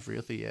 And every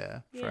other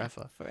year,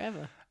 forever.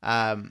 Forever.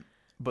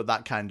 But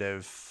that kind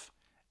of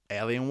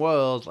alien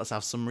world, let's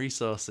have some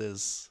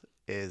resources,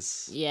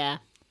 is... Yeah.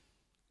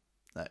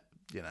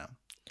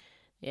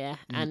 Yeah,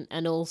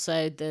 and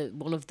also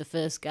one of the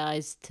first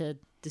guys to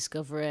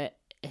discover it,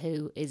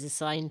 who is a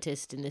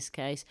scientist in this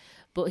case,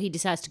 but he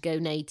decides to go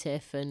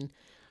native and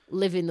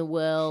live in the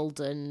world,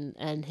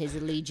 and his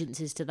allegiance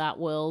is to that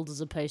world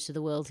as opposed to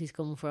the world he's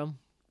come from.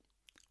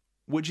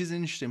 Which is an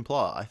interesting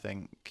plot, I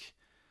think.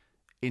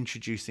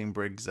 Introducing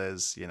Briggs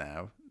as,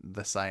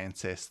 the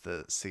scientist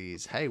that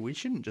sees, hey, we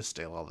shouldn't just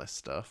steal all this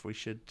stuff. We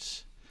should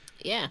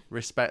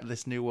respect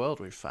this new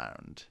world we've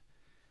found.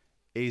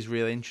 Is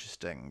really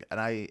interesting. And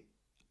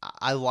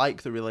I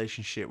like the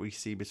relationship we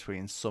see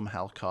between some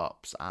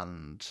Hellcops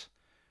and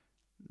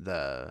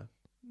the,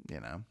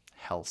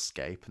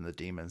 hellscape and the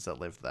demons that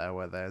live there,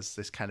 where there's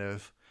this kind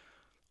of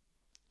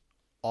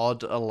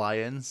odd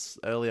alliance.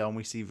 Early on,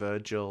 we see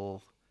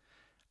Virgil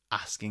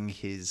asking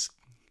his,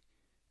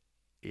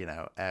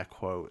 air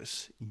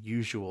quotes,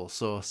 usual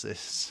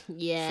sources for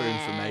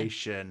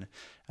information,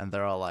 and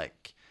they're all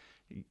like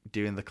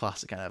doing the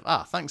classic kind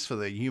of, thanks for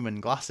the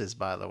human glasses,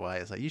 by the way.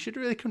 It's like, you should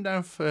really come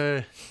down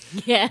for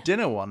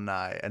dinner one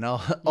night, and all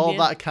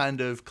that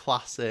kind of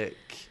classic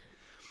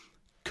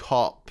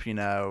cop,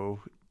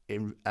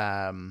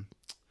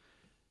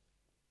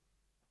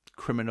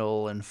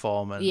 criminal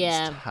informant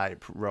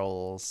type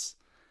roles.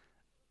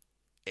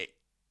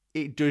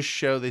 It does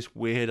show this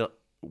weird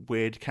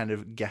kind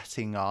of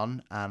getting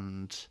on,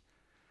 and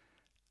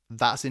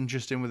that's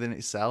interesting within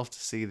itself to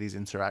see these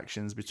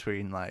interactions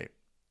between, like,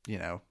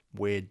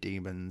 weird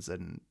demons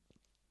and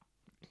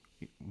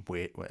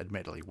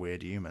admittedly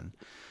weird human.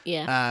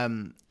 Yeah.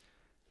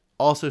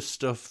 Also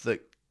stuff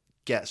that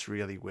gets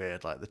really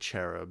weird, like the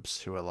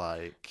cherubs, who are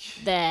like...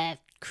 They're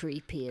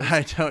creepy as...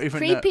 I don't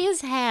even know. Creepy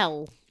as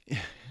hell.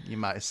 You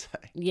might say.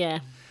 Yeah.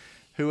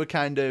 Who are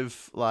kind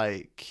of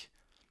like...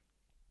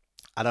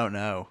 I don't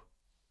know.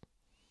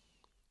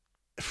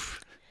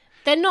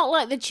 They're not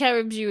like the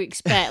cherubs you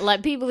expect.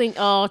 Like, people think,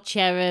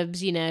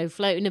 cherubs,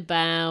 floating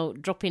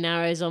about, dropping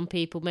arrows on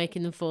people,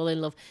 making them fall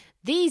in love.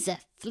 These are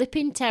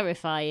flipping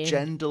terrifying.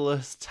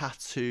 Genderless,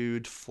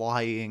 tattooed,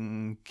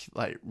 flying,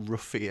 like,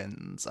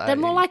 ruffians. They're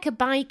more like a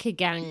biker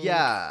gang.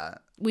 Yeah.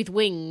 With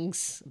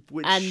wings.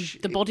 And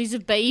the bodies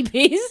of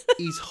babies.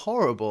 He's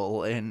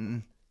horrible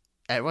in,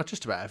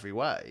 just about every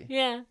way.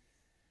 Yeah.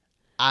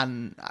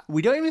 And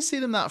we don't even see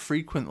them that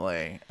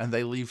frequently, and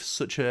they leave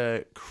such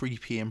a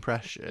creepy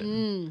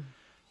impression.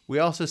 We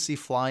also see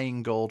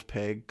flying gold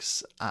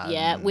pigs.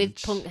 And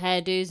with punk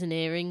hairdos and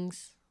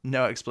earrings.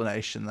 No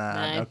explanation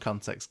there, no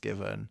context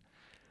given.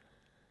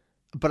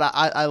 But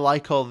I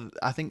like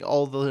I think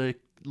all the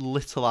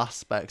little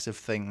aspects of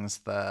things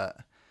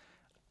that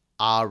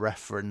are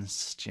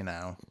referenced,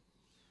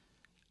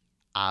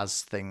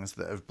 as things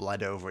that have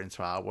bled over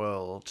into our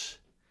world.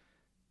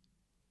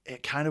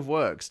 It kind of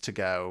works to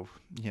go,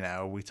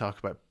 we talk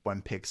about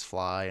when pigs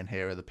fly, and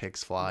here are the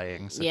pigs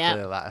flying. So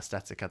clearly that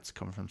aesthetic had to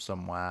come from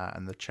somewhere,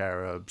 and the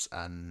cherubs.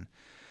 And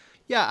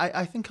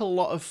I think a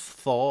lot of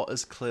thought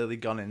has clearly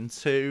gone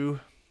into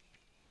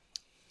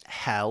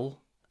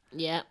hell.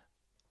 Yeah.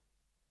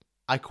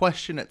 I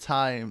question at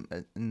time,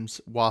 and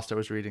whilst I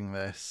was reading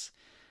this,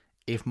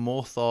 if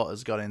more thought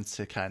has gone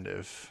into kind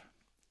of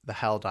the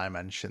hell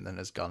dimension than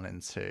has gone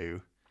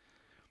into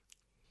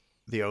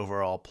the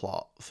overall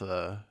plot for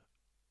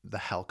the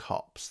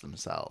Hellcops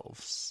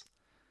themselves.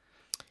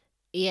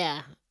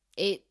 Yeah,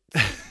 the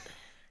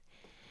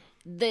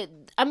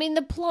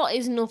plot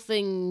is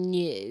nothing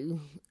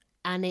new,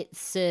 and it's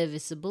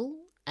serviceable,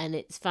 and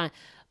it's fine.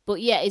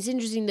 But yeah, it's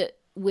interesting that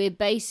we're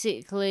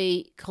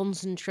basically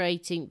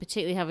concentrating,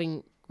 particularly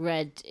having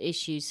read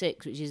issue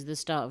 6, which is the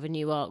start of a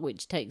new arc,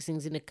 which takes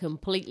things in a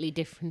completely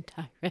different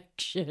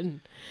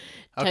direction.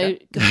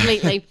 Okay.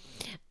 Completely.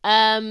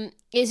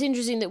 It's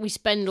interesting that we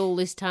spend all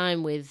this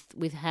time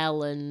with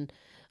Hell and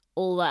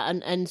all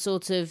that, and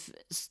sort of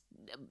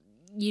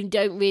you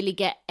don't really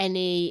get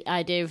any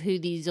idea of who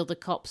these other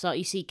cops are.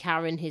 You see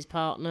Karen, his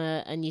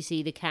partner, and you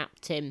see the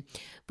captain,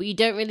 but you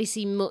don't really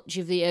see much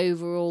of the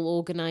overall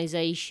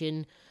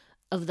organisation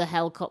of the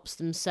Hellcops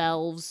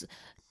themselves.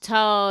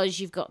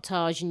 You've got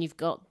Taj, and you've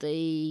got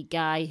the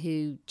guy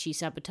who she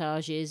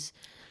sabotages.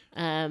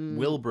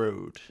 Will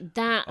Broad.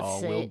 That's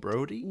Or it. Will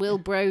Brody? Will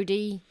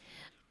Brody.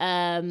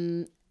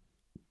 Spoiler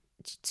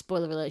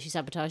alert, she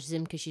sabotages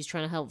him because she's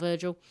trying to help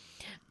Virgil.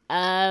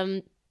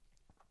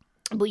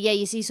 But yeah,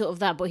 you see sort of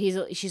that, but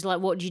she's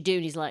like, what do you do?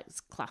 And he's like, it's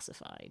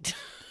classified.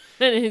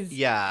 And it's,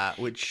 Yeah,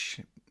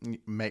 which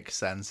makes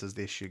sense as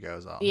the issue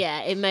goes on.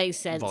 yeah, it makes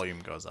sense. Volume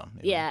goes on.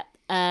 Yeah.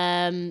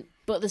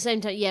 But at the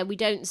same time, yeah, we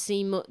don't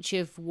see much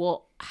of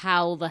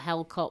how the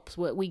Hellcops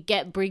work. We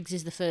get Briggs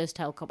is the first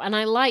Hellcop. And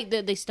I like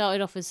that they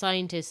started off as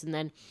scientists and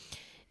then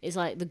it's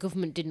like the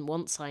government didn't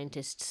want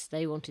scientists.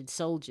 They wanted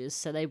soldiers.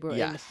 So they brought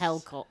in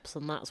Hellcops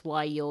and that's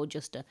why you're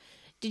just a...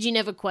 Did you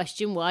never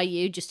question why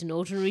you, just an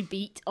ordinary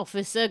beat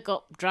officer,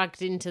 got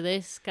dragged into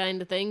this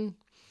kind of thing?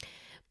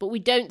 But we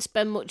don't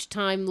spend much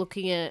time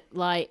looking at,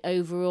 like,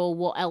 overall,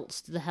 what else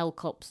do the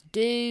Hellcops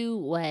do?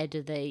 Where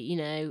do they,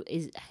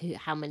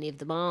 how many of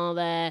them are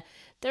there?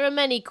 There are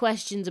many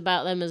questions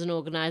about them as an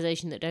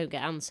organisation that don't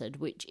get answered,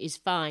 which is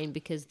fine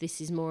because this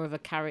is more of a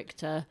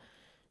character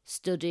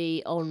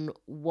study on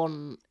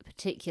one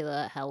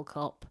particular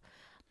Hellcop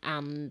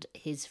and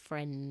his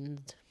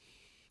friend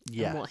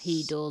and what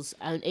he does.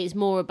 And it's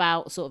more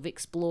about sort of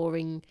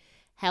exploring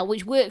hell,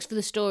 which works for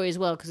the story as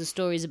well, because the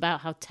story is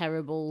about how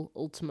terrible,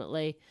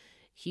 ultimately,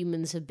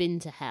 humans have been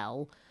to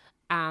hell.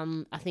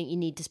 I think you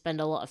need to spend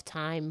a lot of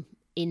time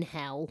in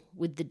hell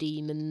with the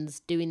demons,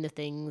 doing the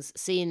things,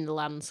 seeing the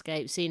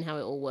landscape, seeing how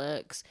it all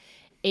works,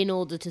 in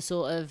order to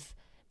sort of,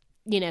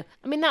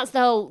 that's the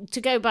whole, to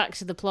go back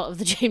to the plot of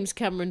the James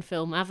Cameron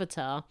film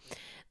Avatar,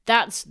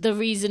 that's the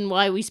reason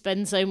why we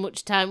spend so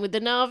much time with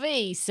the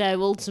Na'vi.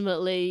 So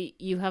ultimately,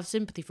 you have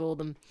sympathy for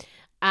them.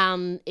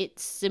 And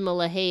it's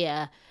similar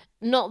here.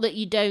 Not that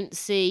you don't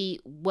see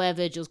where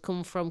Virgil's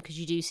come from, because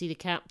you do see the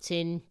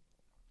captain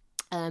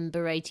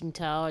berating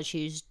Taj,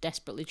 who's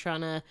desperately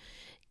trying to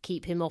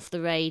keep him off the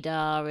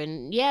radar.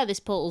 And yeah, this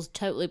portal's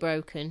totally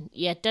broken.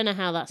 Yeah, don't know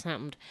how that's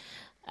happened.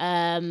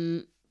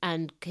 And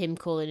him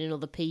calling in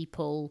other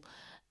people.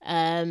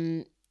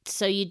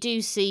 So you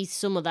do see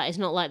some of that. It's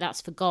not like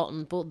that's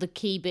forgotten, but the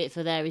key bit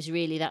for there is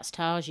really that's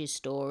Taj's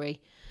story.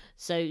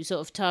 So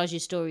sort of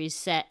Taj's story is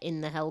set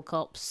in the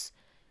Hellcops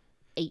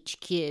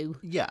HQ.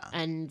 Yeah.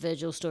 And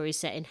Virgil's story is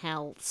set in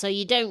hell. So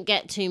you don't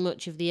get too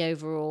much of the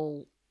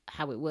overall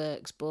how it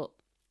works, but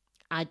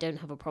I don't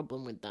have a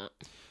problem with that.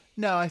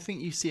 No, I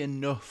think you see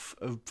enough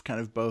of kind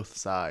of both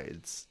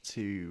sides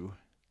to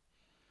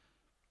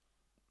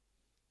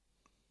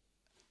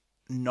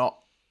not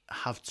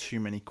have too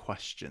many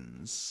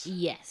questions.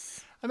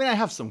 Yes. I mean, I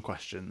have some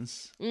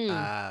questions.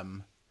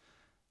 Mostly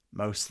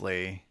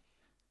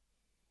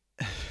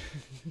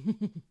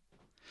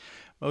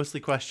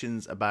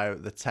questions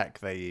about the tech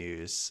they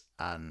use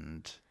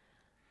and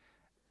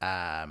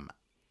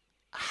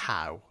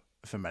how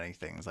for many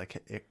things.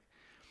 Like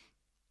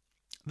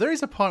there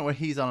is a point where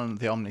he's on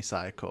the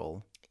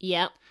Omnicycle.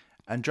 Yep.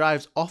 And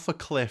drives off a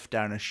cliff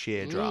down a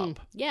sheer drop.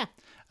 Yeah.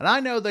 And I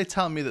know they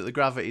tell me that the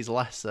gravity's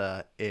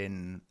lesser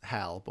in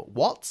hell, but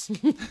what?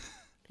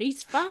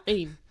 He's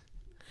fine.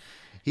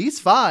 He's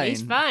fine.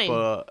 He's fine.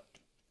 But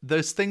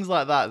there's things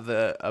like that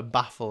that are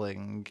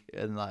baffling.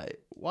 And like,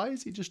 why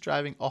is he just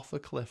driving off a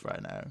cliff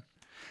right now?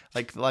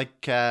 Like,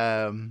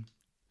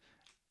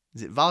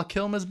 is it Val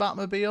Kilmer's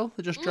Batmobile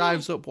that just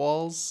drives up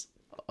walls?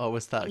 Or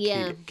was that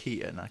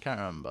Keaton? I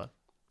can't remember.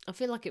 I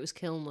feel like it was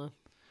Kilmer.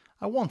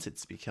 I want it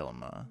to be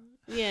Kilmer.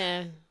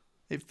 Yeah.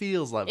 It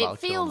feels like Val Kilmer. It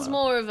feels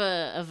more of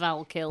a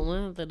Val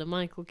Kilmer than a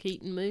Michael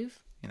Keaton move.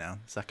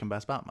 Second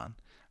best Batman.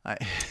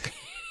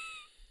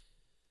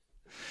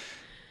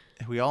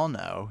 We all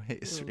know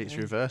it's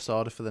reverse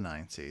order for the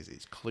 90s.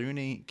 It's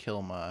Clooney,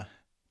 Kilmer,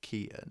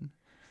 Keaton.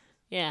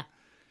 Yeah.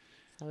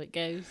 That's how it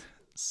goes.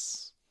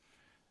 It's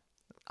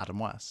Adam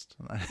West.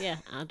 Yeah,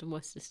 Adam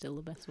West is still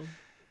the best one.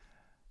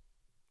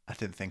 I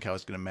didn't think I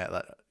was going to make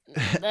that.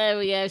 There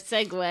we go,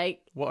 segue.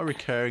 What a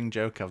recurring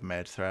joke I've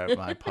made throughout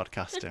my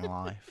podcasting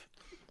life.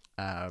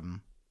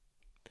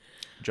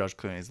 George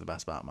Clooney is the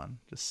best Batman.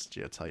 Just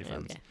tell your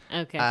friends.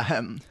 Okay.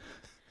 I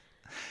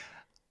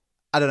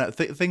don't know.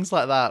 Things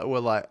like that were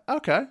like,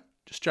 okay,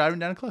 just driving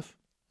down a cliff.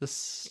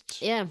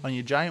 Just on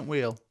your giant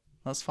wheel.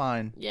 That's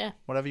fine. Yeah.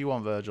 Whatever you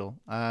want, Virgil.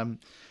 The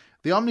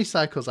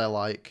Omnicycles I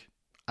like.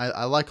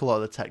 I like a lot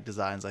of the tech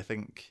designs. I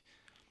think,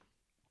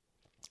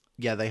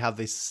 they have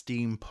this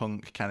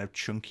steampunk kind of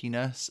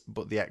chunkiness,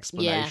 but the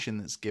explanation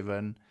that's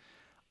given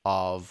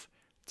of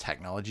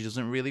technology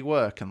doesn't really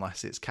work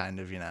unless it's kind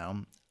of,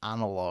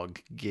 analog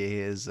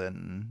gears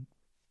and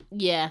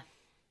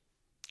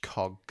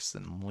cogs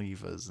and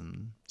levers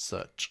and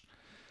such.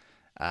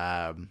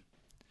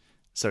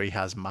 So he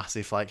has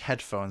massive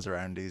headphones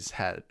around his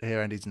head,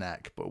 around his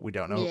neck, but we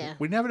don't know. Yeah.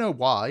 We never know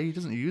why. He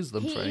doesn't use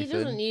them for anything. He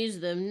doesn't use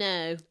them,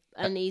 no.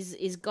 And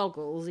his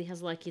goggles, he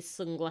has his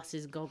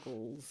sunglasses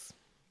goggles.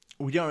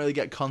 We don't really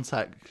get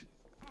context.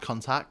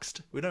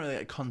 We don't really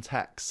get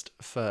context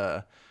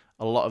for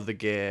a lot of the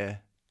gear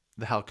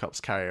the Hellcops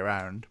carry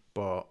around,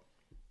 but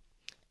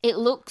it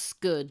looks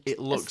good. It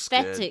looks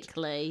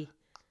aesthetically. Good.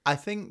 I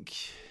think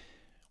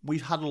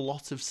we've had a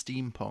lot of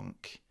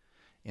steampunk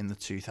in the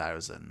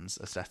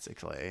 2000s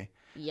aesthetically.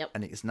 Yep.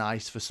 And it's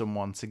nice for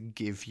someone to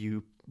give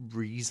you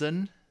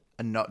reason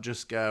and not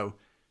just go,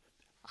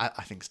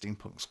 I think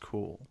steampunk's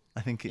cool.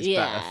 I think it's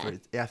better for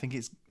it. I think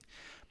it's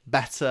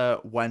better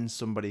when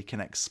somebody can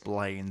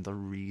explain the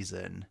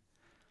reason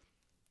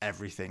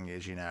everything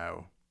is,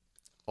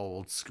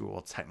 old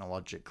school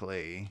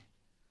technologically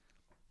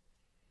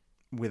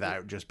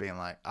without just being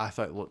like, I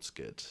thought it looks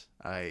good.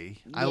 I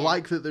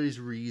like that there is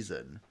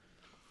reason.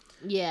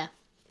 Yeah.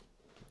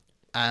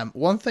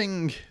 One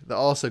thing that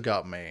also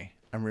got me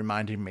and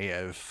reminded me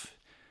of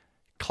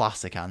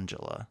classic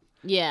Angela.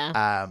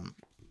 Yeah.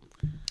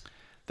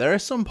 There are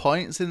some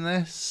points in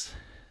this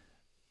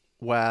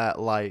where,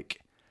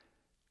 like,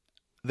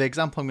 the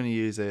example I'm going to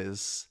use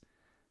is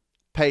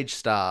page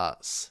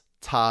starts,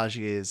 Taj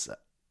is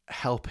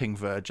helping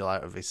Virgil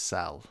out of his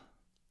cell.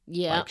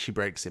 Yeah. Like, she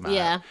breaks him out.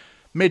 Yeah.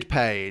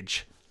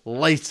 Mid-page,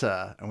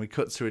 later, and we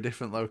cut to a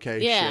different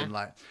location,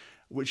 Yeah.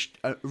 which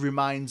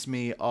reminds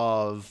me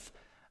of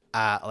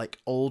like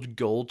old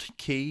Gold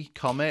Key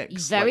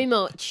comics. Very like,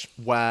 much.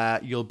 Where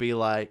you'll be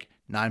like,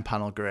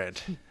 9-panel grid.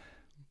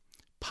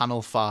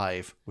 Panel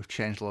 5, we've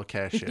changed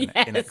location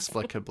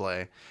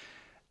inexplicably.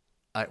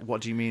 Like,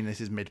 what do you mean this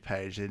is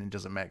mid-page and it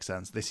doesn't make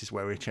sense? This is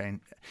where we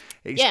change.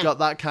 It's got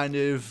that kind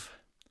of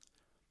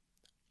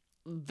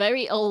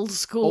very old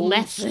school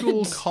method.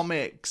 Old school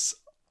comics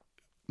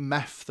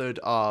method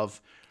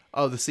of,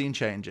 the scene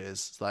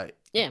changes. It's like,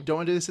 don't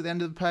we do this at the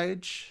end of the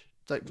page?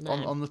 Like,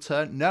 on the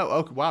turn? No.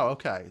 Okay. Wow.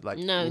 Okay. Like,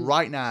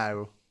 right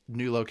now,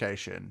 new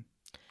location.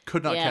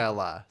 Could not care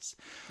less.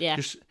 Yeah.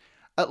 Just,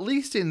 at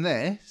least in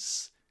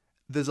this,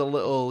 there's a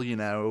little,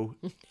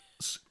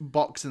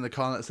 box in the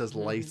corner that says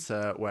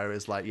later,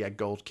 whereas, like,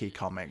 Gold Key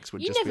comics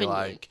would just be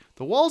like,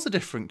 the wall's a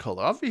different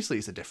colour. Obviously,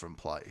 it's a different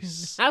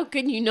place. How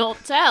can you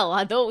not tell?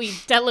 I thought we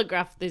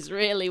telegraphed this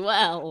really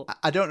well.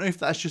 I don't know if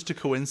that's just a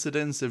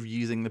coincidence of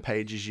using the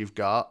pages you've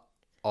got,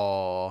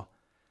 or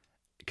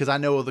because I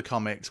know other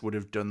comics would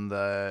have done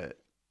the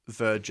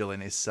Virgil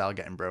in his cell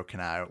getting broken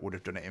out, would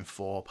have done it in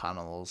 4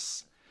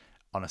 panels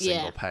on a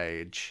single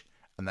page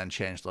and then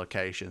changed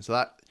location.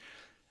 So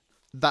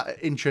that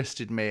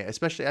interested me,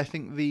 especially. I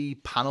think the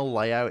panel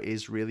layout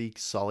is really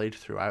solid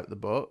throughout the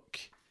book.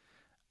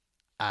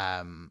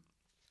 I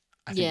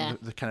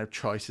think the kind of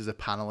choices of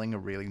paneling are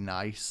really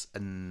nice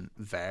and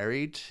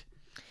varied.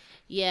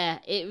 Yeah,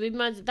 it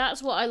reminds.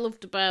 That's what I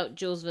loved about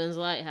Jules Verne's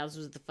Lighthouse,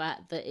 was the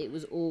fact that it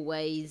was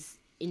always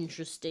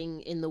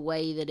interesting in the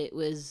way that it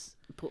was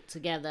put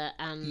together,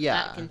 and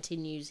that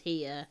continues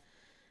here.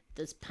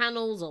 There's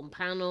panels on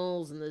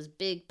panels, and there's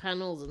big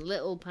panels and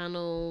little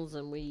panels,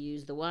 and we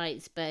use the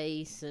white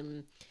space,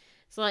 and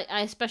it's like,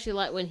 I especially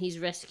like when he's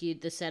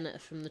rescued the senator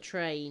from the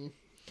train,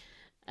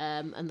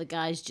 and the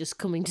guy's just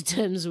coming to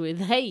terms with,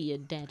 hey, you're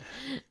dead.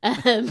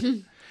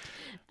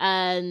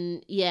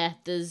 And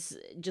there's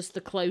just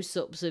the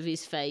close-ups of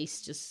his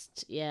face,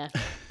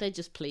 they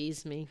just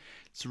please me.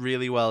 It's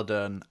really well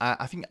done.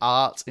 I think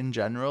art in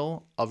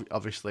general,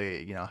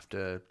 obviously,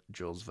 after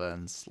Jules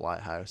Verne's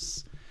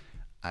Lighthouse,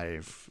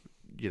 I'm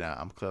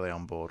clearly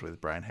on board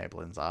with Brian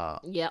Habelin's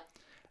art. Yep.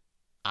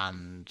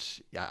 And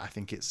I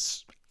think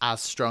it's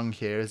as strong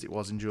here as it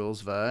was in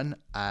Jules Verne.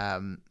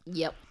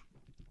 Yep.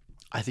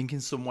 I think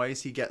in some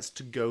ways he gets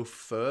to go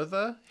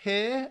further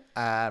here.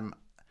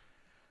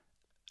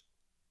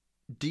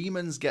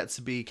 Demons get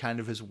to be kind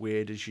of as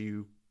weird as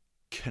you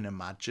can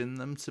imagine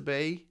them to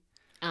be.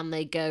 And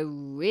they go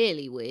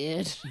really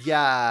weird.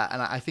 Yeah,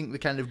 and I think the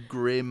kind of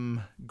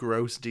grim,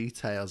 gross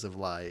details of,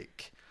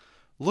 like,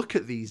 look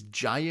at these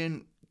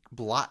giant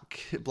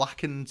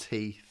blackened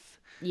teeth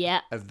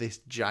of this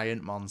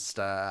giant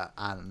monster,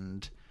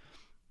 and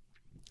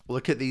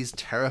look at these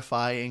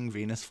terrifying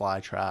Venus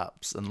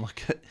flytraps, and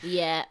look at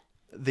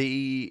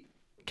the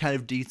kind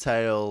of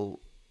detail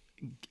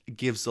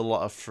gives a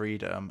lot of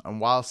freedom.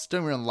 And whilst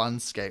don't worry,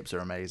 landscapes are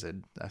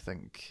amazing, I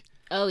think.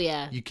 Oh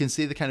yeah, you can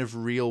see the kind of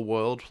real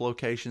world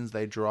locations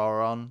they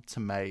draw on to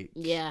make.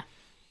 Yeah.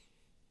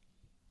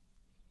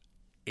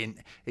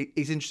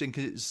 It's interesting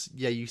because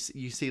you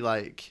see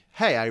like,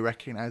 hey, I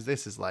recognize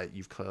this as, like,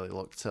 you've clearly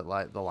looked at,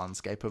 like, the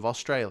landscape of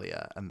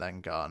Australia and then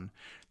gone,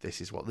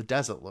 this is what the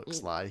desert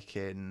looks like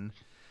in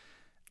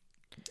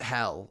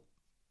Hell,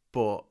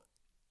 but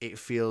it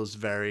feels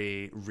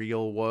very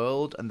real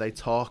world, and they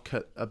talk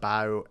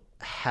about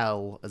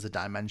Hell as a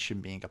dimension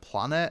being a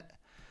planet,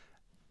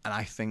 and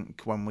I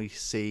think when we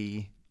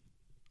see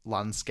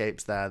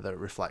landscapes there that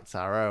reflect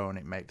our own,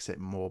 it makes it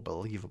more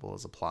believable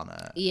as a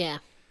planet. Yeah.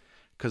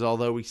 Because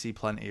although we see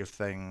plenty of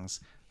things,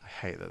 I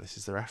hate that this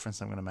is the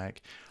reference I'm going to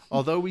make.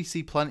 Although we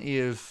see plenty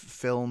of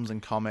films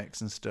and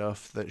comics and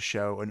stuff that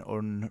show an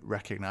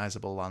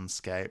unrecognizable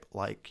landscape,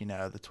 like, the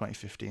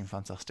 2015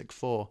 Fantastic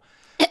Four,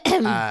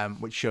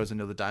 which shows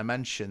another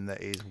dimension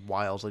that is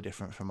wildly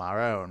different from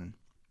our own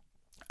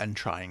and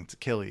trying to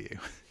kill you.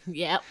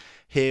 Yep.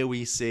 Here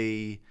we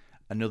see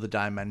another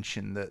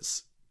dimension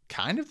that's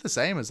kind of the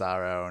same as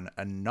our own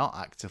and not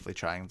actively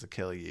trying to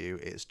kill you.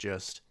 It's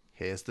just,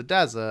 here's the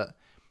desert.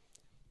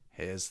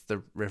 here's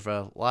the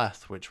River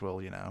Leth, which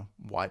will,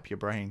 wipe your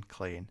brain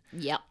clean.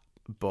 Yep.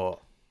 But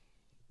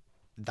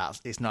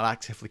it's not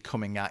actively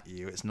coming at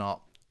you. It's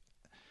not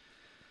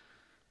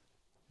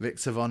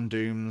Victor Von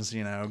Doom's,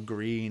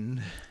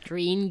 green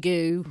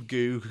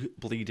goo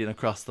bleeding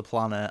across the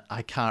planet.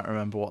 I can't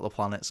remember what the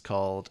planet's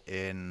called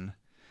in.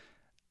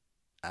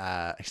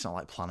 It's not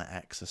like Planet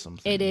X or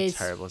something. It is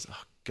terrible.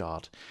 Oh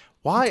God,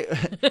 why?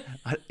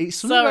 It's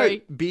something Sorry.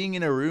 about being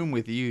in a room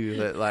with you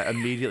that like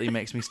immediately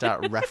makes me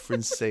start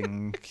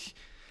referencing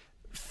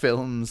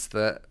films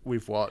that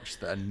we've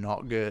watched that are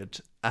not good.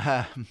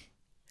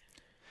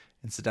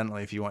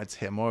 Incidentally, if you wanted to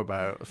hear more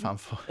about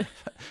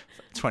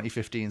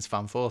 2015's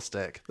Fan 4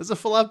 Stick, there's a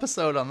full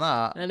episode on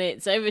that. And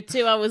it's over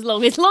 2 hours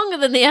long. It's longer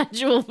than the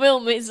actual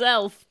film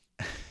itself.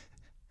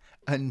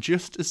 And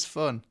just as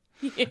fun.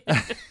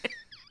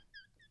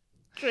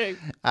 True.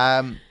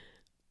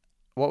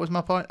 What was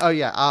my point? Oh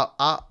yeah,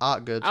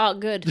 art good. Art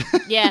good.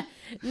 Yeah.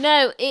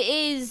 No, it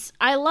is.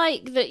 I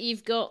like that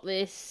you've got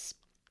this.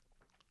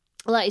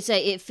 Like you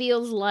say, it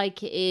feels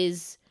like it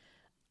is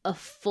a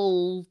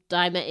full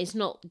dimension. It's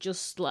not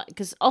just like,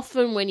 because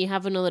often when you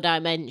have another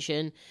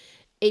dimension,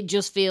 it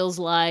just feels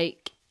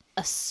like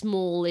a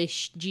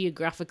smallish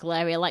geographical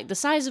area, like the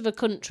size of a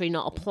country,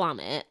 not a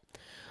planet.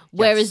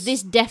 Whereas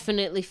this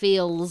definitely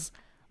feels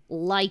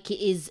like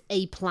it is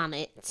a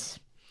planet.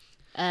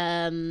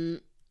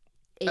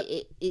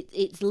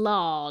 It's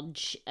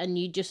large, and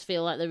you just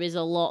feel like there is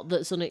a lot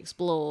that's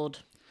unexplored.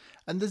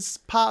 And there's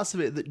parts of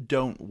it that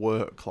don't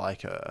work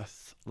like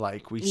Earth.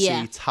 Like we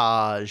see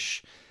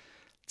Taj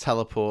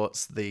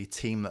teleports the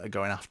team that are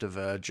going after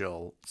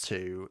Virgil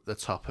to the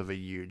top of a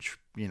huge,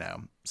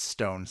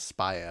 stone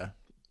spire.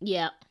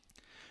 Yeah.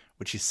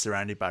 Which is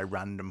surrounded by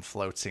random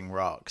floating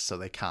rocks, so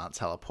they can't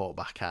teleport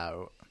back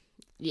out.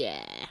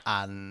 Yeah.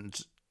 And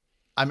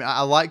I mean,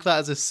 I like that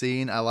as a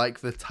scene. I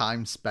like the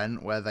time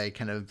spent where they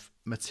kind of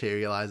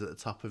materialize at the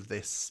top of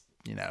this,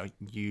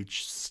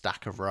 huge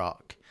stack of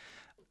rock.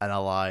 And I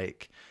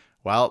like,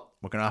 well,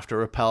 we're going to have to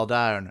rappel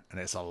down, and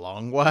it's a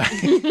long way.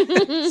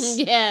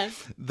 Yeah.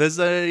 There's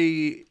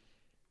an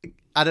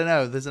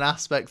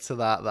aspect to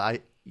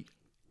that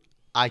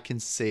I can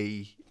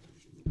see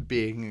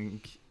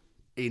being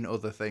in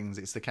other things.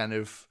 It's the kind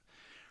of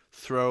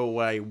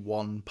throwaway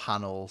one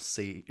panel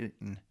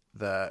scene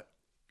that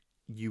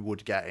you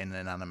would get in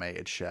an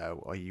animated show,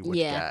 or you would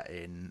get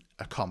in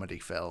a comedy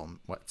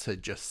film, to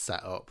just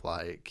set up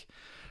like,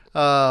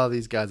 oh,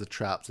 these guys are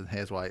trapped and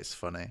here's why it's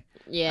funny.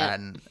 Yeah.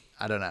 And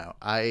I don't know.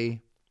 I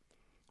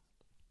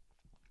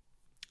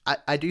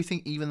do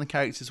think even the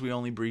characters we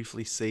only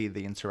briefly see,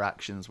 the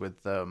interactions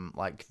with them,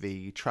 like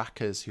the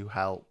trackers who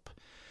help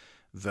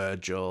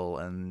Virgil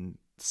and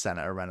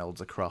Senator Reynolds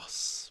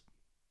across,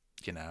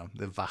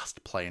 the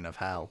vast plain of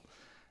hell,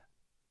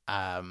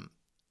 kind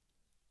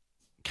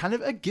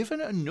of are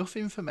given enough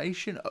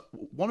information.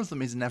 One of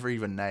them is never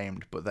even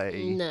named, but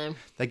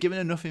they're given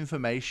enough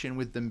information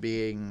with them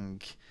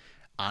being,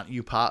 aren't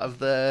you part of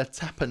the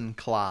Teppan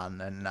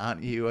clan, and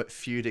aren't you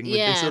feuding with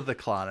this other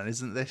clan, and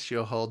isn't this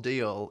your whole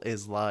deal,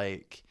 is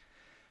like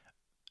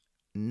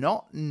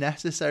not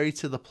necessary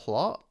to the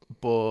plot,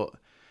 but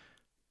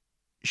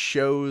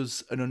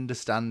shows an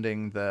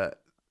understanding that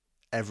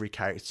every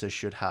character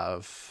should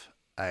have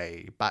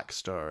a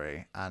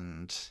backstory.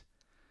 And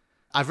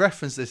I've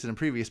referenced this in a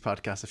previous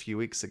podcast a few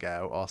weeks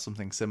ago, or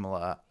something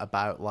similar,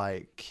 about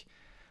like,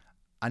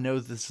 I know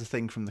there's a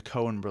thing from the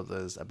Coen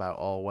brothers about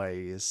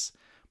always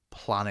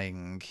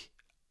planning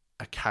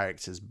a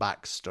character's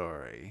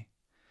backstory,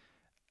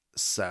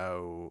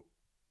 so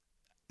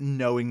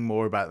knowing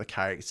more about the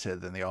character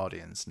than the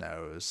audience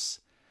knows,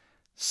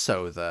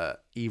 so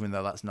that even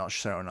though that's not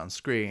shown on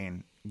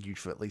screen,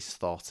 you've at least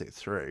thought it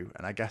through.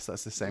 And I guess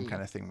that's the same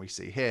kind of thing we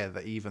see here,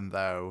 that even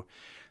though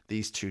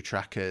these two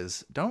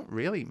trackers don't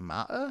really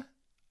matter,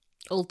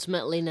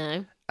 ultimately,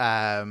 no.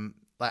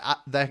 Like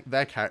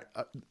their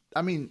character,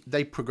 I mean,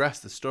 they progress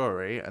the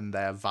story and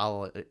they're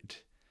valued.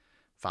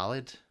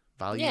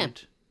 Yeah.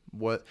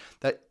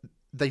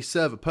 They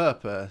serve a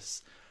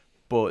purpose,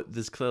 but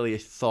there's clearly a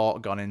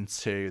thought gone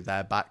into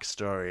their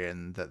backstory,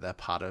 and that they're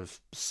part of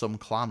some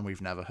clan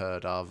we've never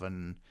heard of,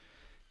 and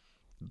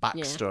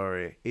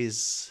backstory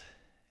is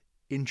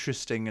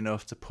interesting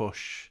enough to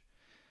push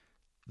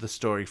the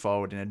story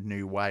forward in a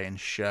new way and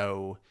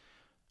show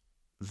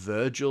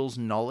Virgil's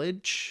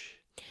knowledge.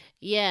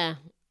 Yeah.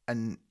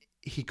 And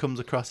he comes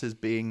across as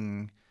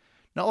being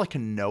not like a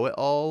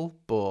know-it-all,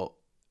 but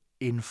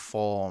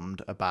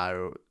informed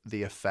about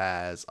the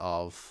affairs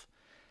of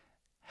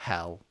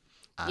hell.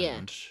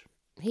 And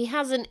he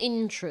has an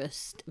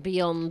interest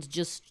beyond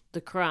just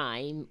the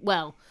crime.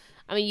 Well,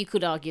 I mean, you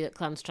could argue that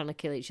clans trying to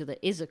kill each other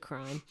is a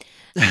crime.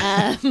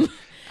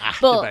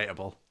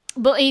 Debatable.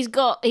 But he's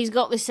got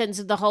this sense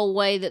of the whole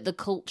way that the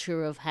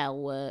culture of hell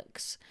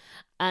works.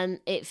 And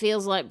it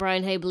feels like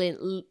Brian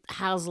Haberlin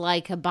has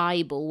like a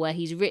Bible where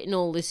he's written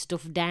all this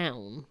stuff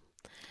down.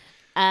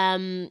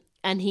 And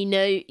he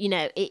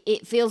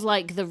it feels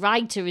like the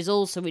writer is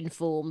also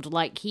informed.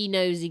 Like he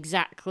knows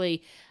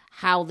exactly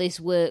how this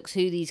works,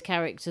 who these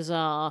characters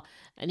are,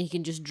 and he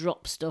can just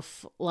drop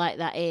stuff like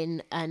that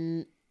in,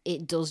 and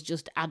it does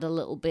just add a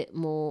little bit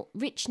more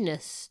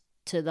richness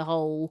to the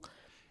whole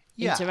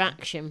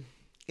interaction.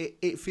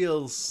 It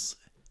feels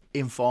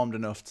informed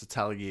enough to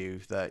tell you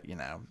that, you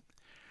know,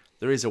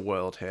 there is a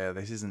world here.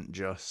 This isn't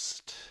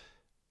just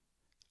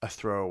a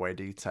throwaway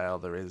detail.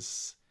 There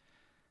is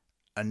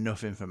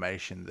enough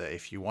information that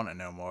if you want to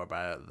know more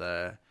about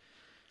the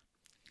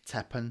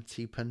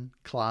Tepen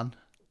clan,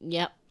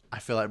 Yep. I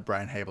feel like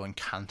Brian Haberlin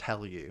can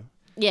tell you.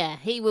 Yeah,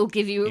 he will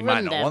give you a He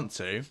rundown. might not want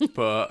to,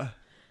 but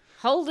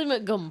Hold him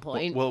at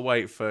gunpoint. we'll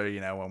wait for, you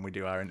know, when we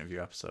do our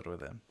interview episode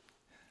with him.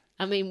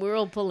 I mean, we're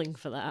all pulling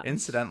for that.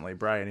 Incidentally,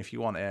 Brian, if you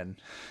want in,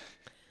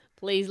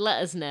 Please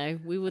let us know.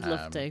 We would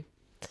love to.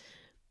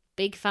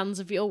 Big fans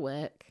of your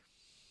work.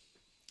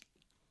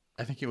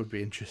 I think it would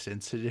be interesting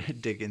to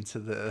dig into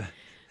the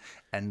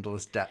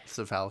endless depths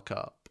of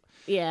Hellcop.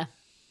 Yeah.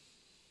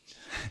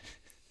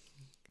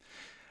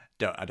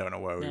 I don't know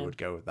where we would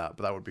go with that,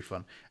 but that would be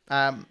fun.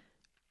 I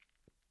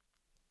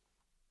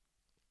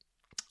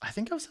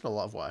think I've said a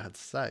lot of what I had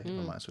to say, if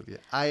I'm honest with you.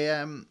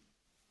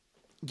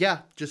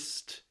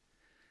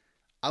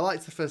 I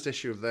liked the first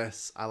issue of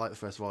this. I like the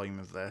first volume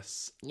of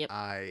this. Yep.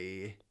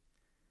 I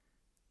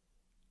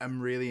am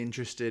really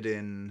interested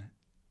in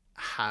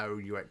how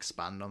you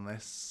expand on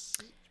this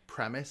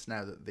premise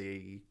now that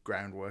the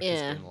groundwork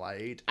has been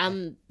laid.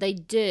 And they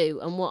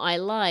do. And what I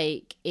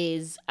like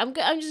is... I'm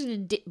just going to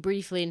dip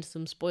briefly into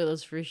some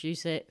spoilers for issue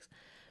 6.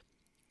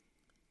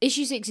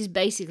 Issue 6 is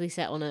basically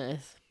set on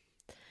Earth.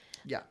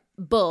 Yeah.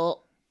 But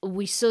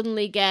we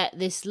suddenly get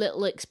this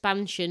little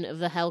expansion of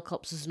the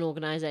Hellcops as an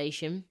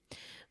organisation.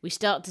 We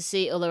start to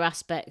see other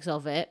aspects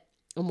of it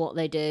and what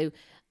they do,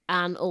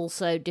 and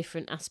also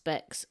different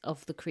aspects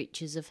of the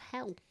creatures of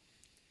hell.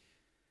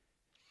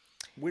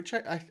 Which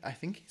I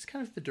think is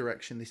kind of the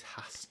direction this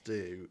has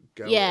to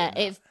go Yeah,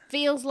 in. it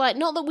feels like,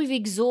 not that we've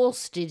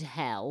exhausted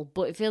hell,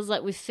 but it feels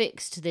like we've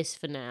fixed this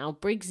for now.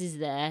 Briggs is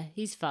there,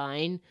 he's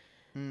fine.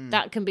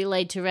 That can be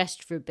laid to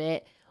rest for a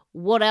bit.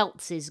 What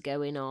else is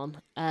going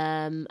on?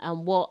 And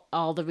what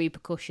are the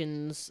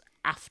repercussions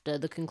after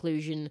the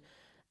conclusion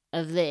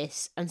of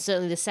this? And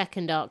certainly the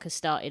second arc has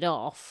started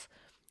off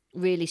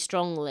really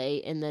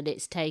strongly in that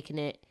it's taken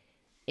it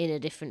in a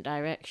different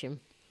direction.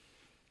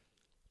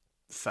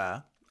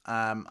 Fair.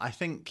 I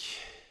think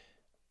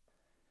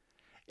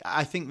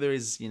there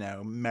is, you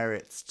know,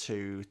 merit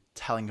to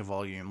telling a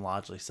volume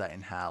largely set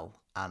in hell,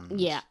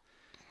 and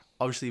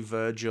obviously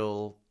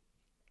Virgil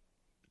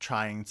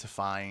trying to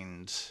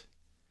find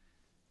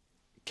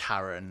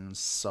Karen's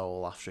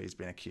soul after he's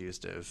been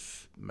accused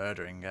of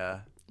murdering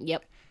her.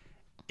 Yep.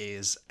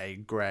 Is a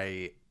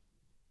great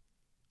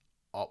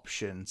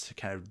option to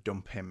kind of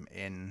dump him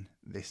in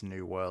this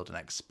new world and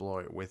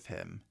explore it with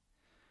him.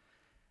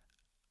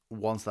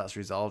 Once that's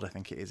resolved, I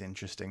think it is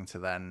interesting to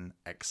then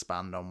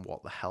expand on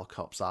what the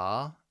Hellcops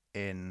are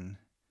in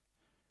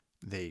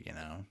the, you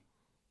know,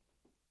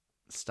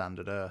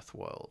 standard Earth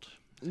world.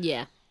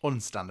 Yeah.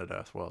 Unstandard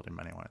Earth world in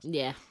many ways.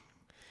 Yeah.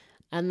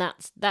 And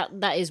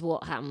that is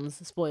what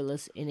happens,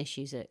 spoilers, in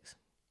issue 6.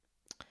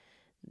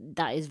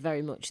 That is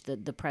very much the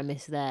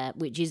premise there,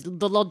 which is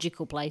the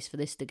logical place for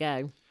this to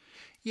go.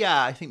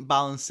 Yeah, I think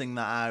balancing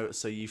that out,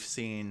 so you've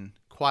seen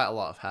quite a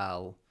lot of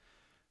hell,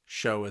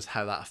 show us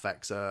how that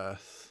affects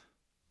Earth.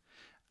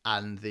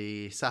 And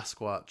the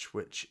Sasquatch,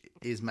 which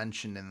is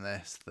mentioned in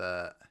this,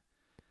 that,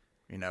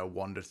 you know,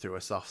 wandered through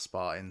a soft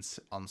spot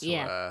onto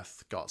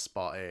Earth, got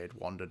spotted,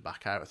 wandered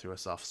back out through a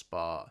soft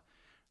spot.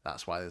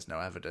 That's why there's no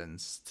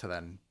evidence to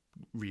then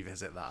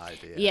revisit that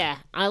idea. Yeah,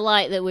 I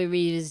like that we're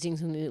revisiting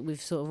something that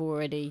we've sort of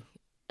already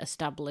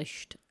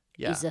established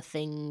is a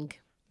thing.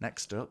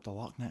 Next up, the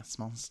Loch Ness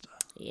Monster.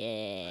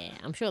 Yeah,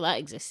 I'm sure that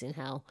exists in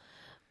hell.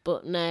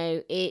 But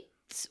no,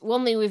 it's...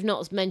 One thing we've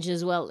not mentioned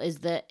as well is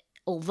that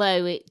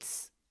although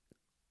it's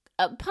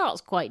at parts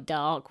quite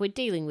dark, we're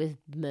dealing with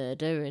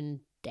murder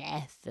and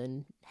death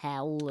and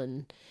hell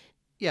and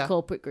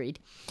corporate greed.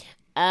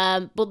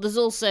 But there's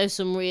also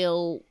some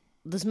real...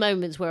 There's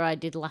moments where I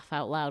did laugh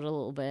out loud a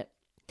little bit.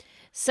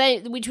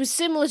 Which was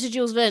similar to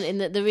Jules Verne in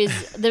that there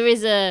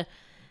is a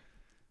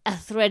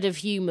thread of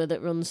humour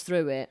that runs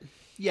through it.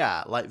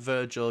 Yeah, like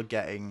Virgil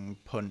getting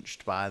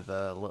punched by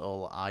the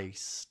little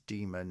ice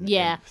demon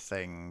imp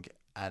thing,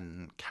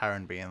 and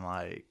Karen being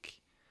like,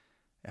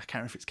 I can't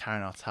remember if it's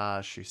Karen or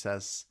Taj who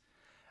says,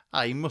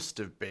 he must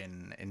have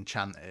been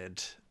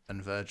enchanted,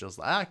 and Virgil's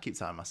like, I keep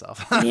telling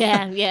myself.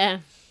 Yeah.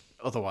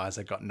 Otherwise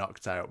I got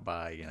knocked out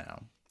by, you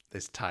know,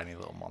 this tiny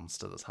little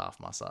monster that's half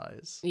my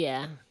size.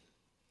 Yeah.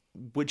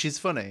 Which is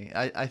funny.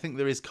 I think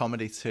there is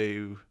comedy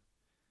to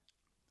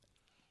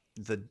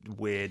the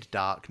weird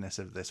darkness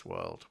of this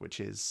world, which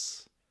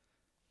is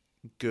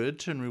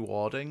good and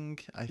rewarding.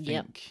 I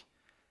think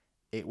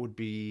it would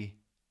be...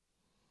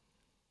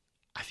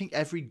 I think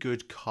every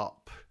good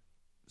cop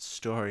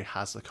story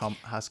has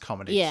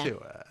comedy to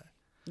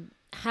it.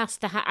 Has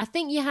to I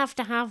think you have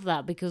to have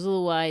that, because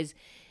otherwise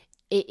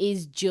it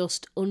is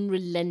just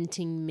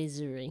unrelenting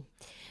misery.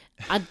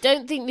 I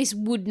don't think this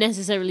would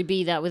necessarily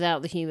be that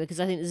without the humour, because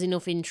I think there's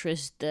enough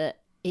interest that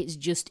it's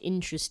just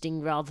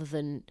interesting rather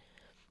than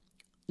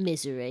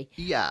misery.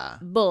 Yeah.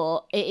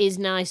 But it is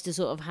nice to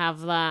sort of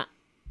have that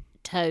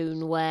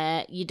tone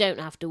where you don't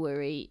have to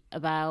worry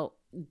about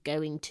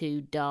going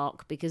too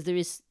dark, because there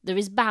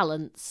is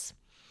balance.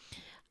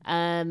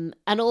 And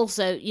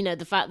also, you know,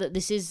 the fact that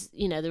this is,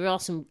 you know, there are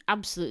some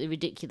absolutely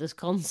ridiculous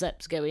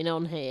concepts going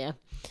on here.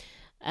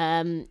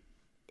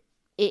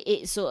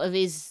 It sort of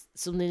is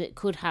something that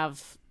could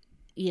have,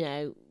 you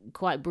know,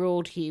 quite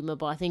broad humour,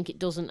 but I think it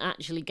doesn't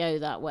actually go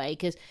that way,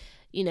 because,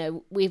 you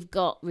know, we've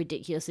got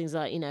ridiculous things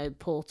like, you know,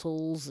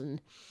 portals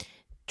and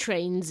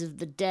Trains of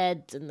the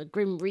Dead and the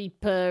Grim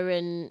Reaper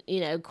and, you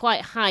know,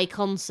 quite high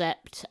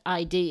concept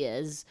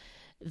ideas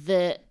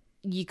that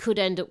you could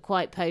end up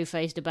quite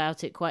po-faced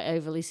about it, quite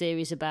overly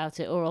serious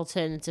about it, or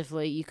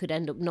alternatively, you could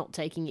end up not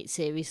taking it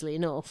seriously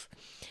enough.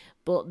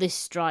 But this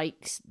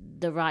strikes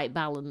the right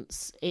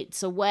balance.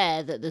 It's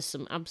aware that there's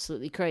some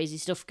absolutely crazy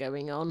stuff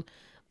going on,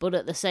 but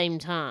at the same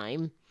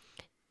time,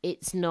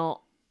 it's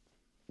not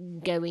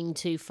going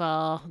too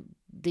far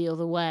the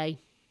other way.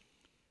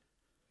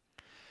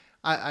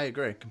 I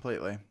agree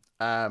completely.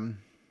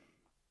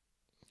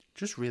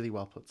 Just really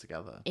well put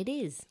together. It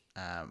is.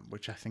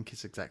 Which I think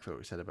is exactly what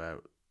we said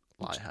about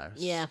Lighthouse.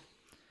 Yeah.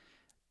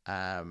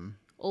 Um,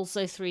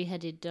 Also,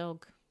 three-headed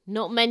dog.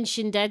 Not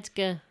mentioned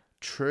Edgar.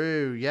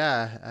 True,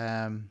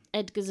 yeah.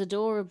 Edgar's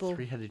adorable.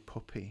 Three-headed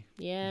puppy.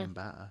 Yeah. Even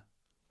better.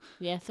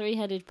 Yeah,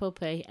 three-headed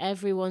puppy.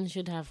 Everyone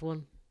should have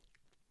one.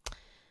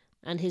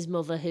 And his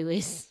mother, who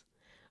is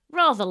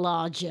rather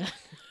larger.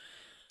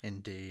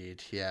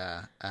 Indeed,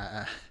 yeah.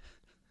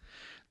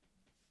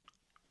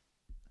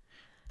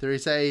 There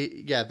is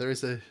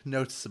a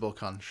noticeable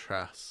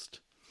contrast.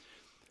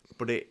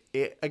 But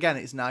it again,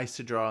 it's nice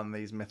to draw on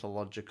these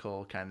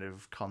mythological kind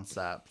of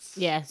concepts.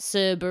 Yeah,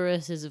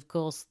 Cerberus is, of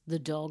course, the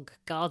dog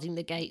guarding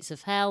the gates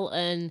of hell,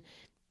 and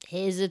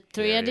here's a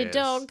three-headed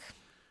dog.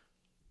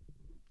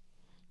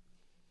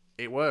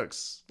 It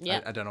works. Yeah.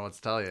 I don't know what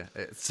to tell you.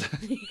 It's...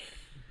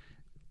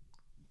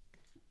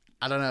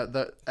 I don't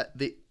know.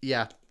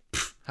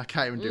 I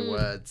can't even do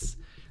words.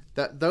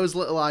 Those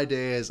little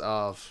ideas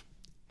of,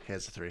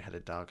 here's a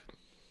three-headed dog.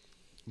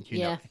 You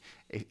know,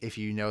 if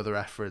you know the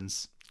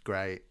reference,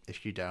 great.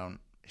 If you don't,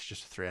 it's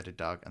just a three-headed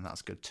dog, and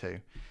that's good too.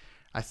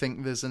 I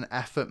think there's an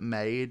effort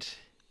made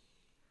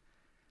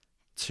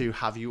to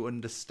have you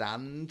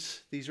understand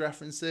these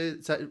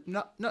references. So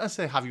not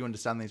necessarily have you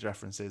understand these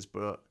references,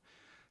 but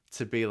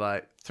to be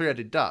like,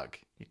 three-headed dog.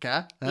 You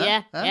care?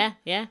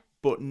 Yeah.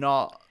 But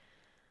not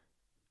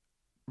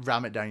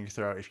ram it down your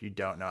throat if you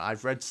don't know.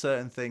 I've read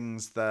certain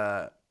things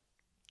that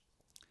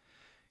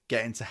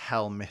get into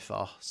hell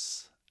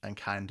mythos and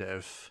kind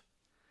of,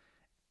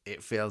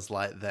 it feels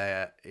like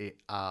they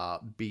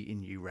are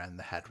beating you around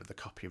the head with a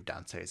copy of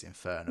Dante's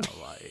Inferno.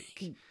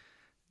 Like,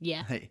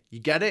 Yeah. hey, you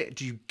get it?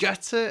 Do you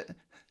get it?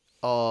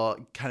 Or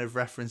kind of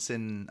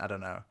referencing, I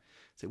don't know,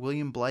 is it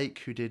William Blake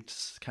who did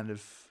kind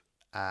of,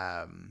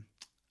 I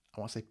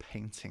want to say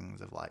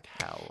paintings of like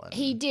hell? And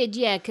He did,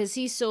 yeah, because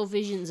he saw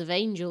visions of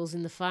angels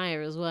in the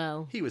fire as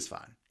well. he was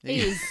fine.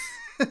 He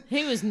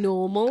was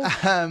normal.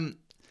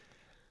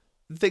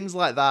 Things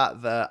like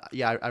that,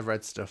 yeah, I've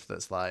read stuff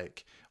that's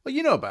like, well,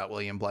 you know about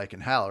William Blake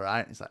and hell,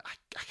 right? It's like,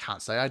 I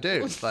can't say I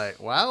do. It's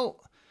like, well,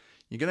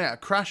 you're going to get a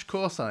crash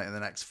course on it in the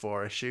next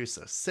 4 issues,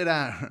 so sit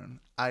down.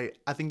 I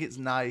think it's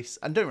nice.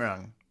 And don't get me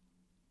wrong,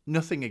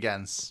 nothing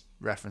against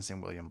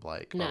referencing William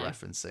Blake or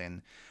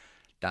referencing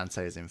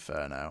Dante's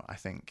Inferno. I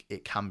think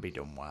it can be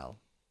done well,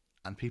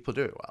 and people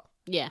do it well.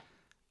 Yeah.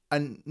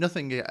 And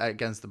nothing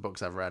against the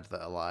books I've read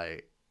that are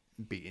like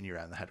beating you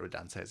around the head with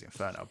Dante's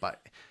Inferno,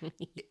 but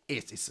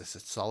it's a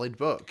solid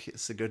book.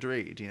 It's a good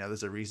read. You know,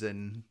 there's a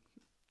reason,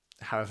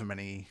 however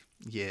many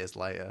years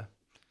later,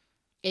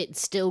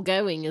 It's still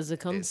going as a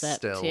concept,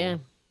 still yeah.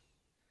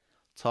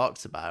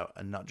 talked about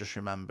and not just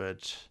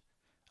remembered,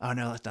 oh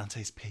no, that's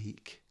Dante's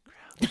Peak.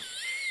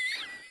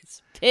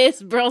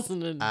 Pierce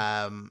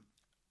Brosnan.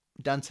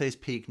 Dante's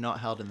Peak not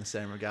held in the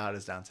same regard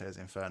as Dante's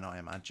Inferno, I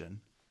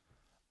imagine,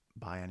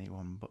 by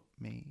anyone but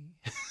me.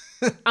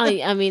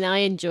 I mean, I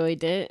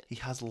enjoyed it. He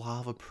has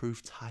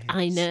lava-proof tires.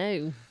 I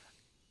know.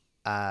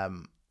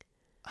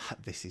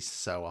 This is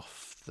so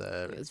off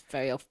the... It's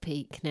very off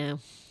peak now.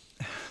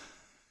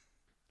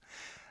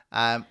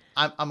 I'm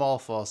all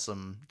for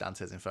some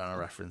Dante's Inferno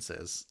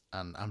references,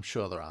 and I'm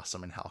sure there are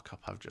some in Hellcop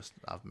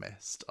I've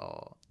missed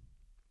or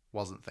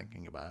wasn't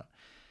thinking about.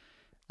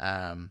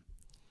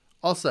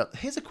 Also,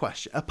 here's a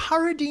question. Are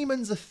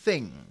parademons a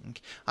thing?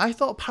 I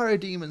thought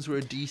parademons were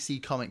a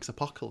DC Comics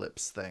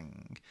Apocalypse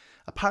thing.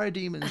 Are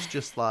parademons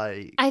just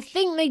like... I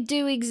think they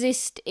do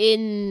exist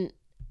in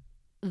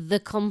the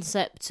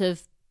concept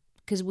of...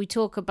 Because we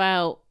talk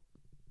about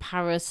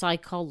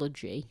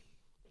parapsychology.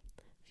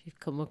 If you've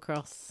come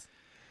across...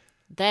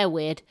 They're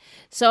weird.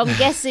 So I'm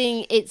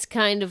guessing it's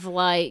kind of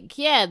like,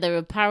 yeah, there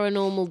are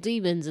paranormal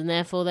demons and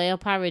therefore they are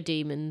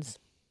parademons.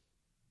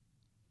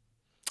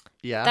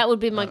 Yeah. That would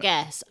be my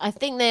guess. I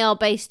think they are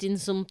based in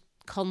some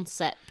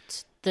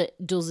concept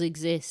that does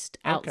exist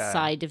Okay.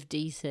 outside of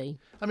DC.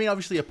 I mean,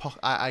 obviously,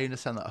 I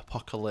understand that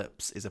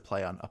Apocalypse is a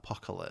play on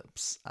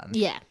Apocalypse, and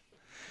Yeah,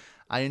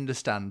 I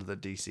understand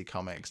that DC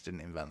Comics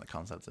didn't invent the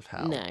concept of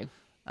hell.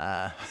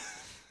 no.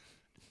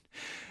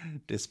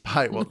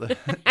 Despite what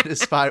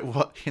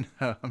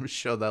I'm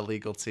sure their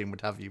legal team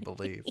would have you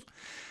believe.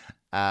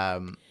 I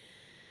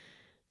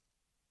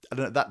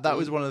don't know, that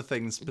was one of the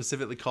things.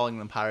 Specifically, calling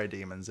them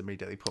parademons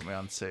immediately put me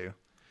on to.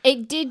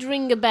 It did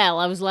ring a bell.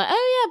 I was like,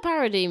 oh yeah,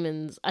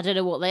 parademons. I don't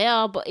know what they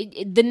are, but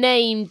the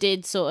name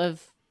did sort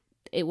of,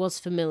 it was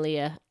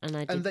familiar, and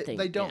I did think...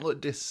 they don't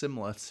look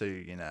dissimilar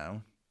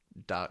to,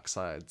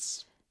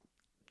 Darkseid's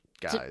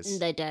guys.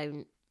 They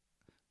don't.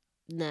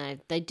 No,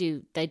 they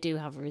do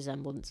have a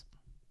resemblance.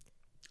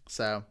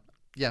 So,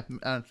 yeah.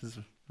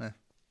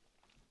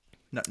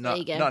 Not There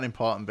you go. an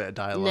important bit of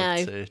dialogue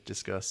No. to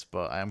discuss,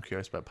 but I am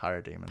curious about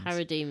parademons.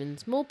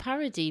 Parademons. More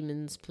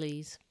parademons,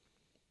 please.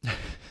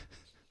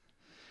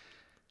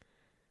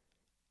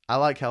 I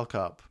like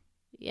Hellcop.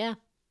 Yeah,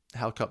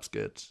 Hellcop's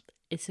good.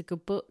 it's a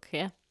good book,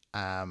 yeah.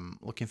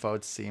 Looking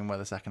forward to seeing where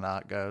the second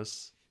arc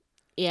goes.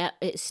 Yeah,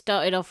 it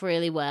started off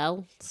really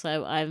well,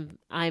 so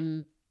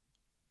I'm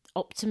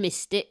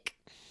optimistic.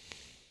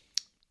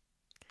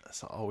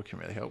 That's all we can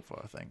really hope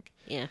for, I think.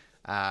 Yeah.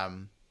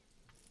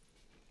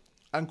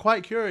 I'm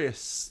quite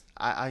curious.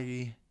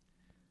 I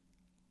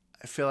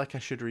feel like I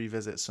should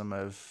revisit some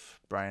of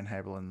Brian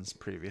Haberlin's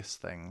previous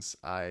things.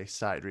 I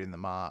started reading The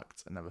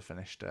Marked and never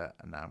finished it,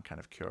 and now I'm kind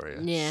of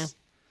curious. Yeah.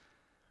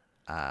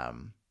 I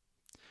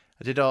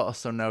did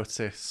also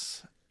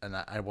notice, and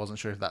I wasn't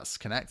sure if that's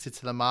connected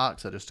to The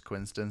Marked or just a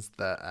coincidence,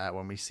 that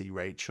when we see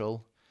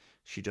Rachel,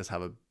 she does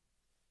have a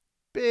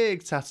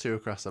big tattoo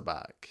across her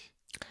back.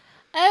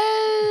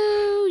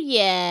 Oh,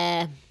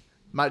 yeah.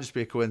 Might just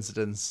be a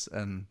coincidence,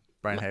 and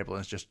Brian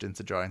Haberlin's just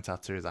into drawing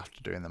tattoos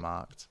after doing The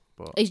Marked.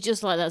 But It's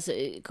just like that.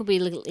 It could be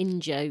a little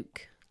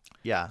in-joke.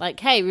 yeah, Like,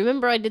 hey,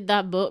 remember I did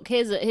that book?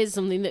 Here's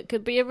something that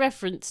could be a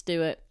reference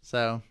to it.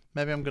 so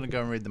maybe I'm going to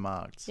go and read The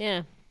Marked.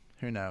 Yeah.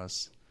 Who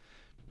knows?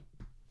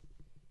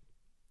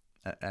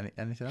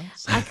 Anything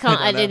else? I can't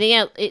don't add know. anything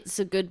else. It's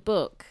a good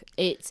book.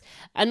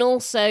 And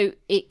also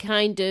it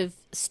kind of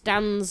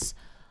stands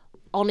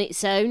on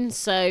its own.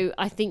 So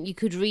I think you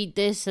could read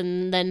this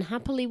and then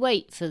happily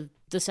wait for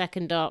the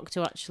second arc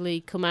to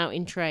actually come out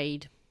in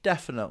trade.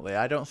 Definitely.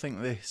 I don't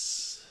think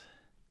this...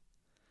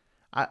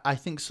 I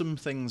think some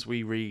things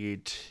we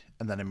read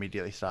and then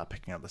immediately start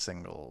picking up the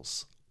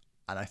singles.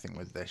 And I think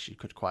with this, you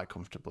could quite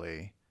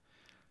comfortably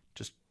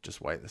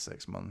just wait the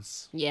 6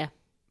 months, Yeah.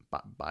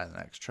 buy the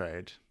next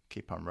trade,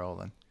 keep on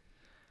rolling.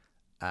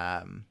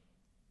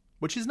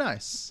 Which is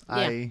nice. Yeah.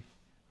 I'm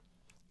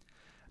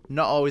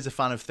not always a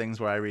fan of things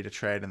where I read a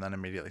trade and then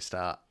immediately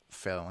start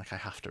feeling like I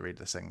have to read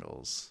the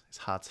singles. It's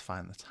hard to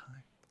find the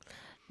time.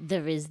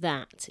 There is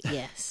that,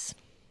 yes.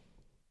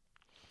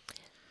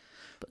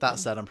 That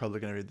said, I'm probably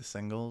going to read the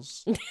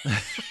singles.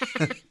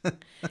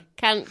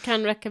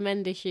 Can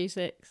recommend issue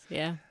 6,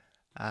 yeah.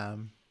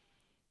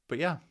 But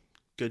yeah,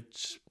 good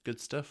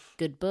stuff.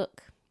 Good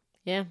book.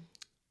 Yeah.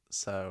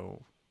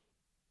 So,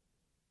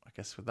 I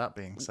guess with that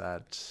being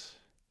said,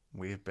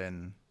 we've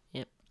been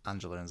Yep.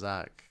 Angela and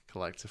Zach,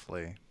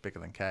 collectively bigger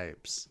than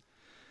Capes.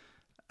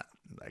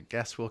 I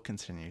guess we'll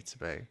continue to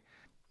be.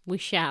 We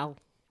shall.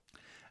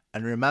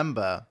 And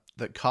remember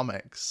that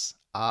comics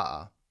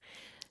are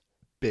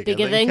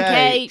Bigger than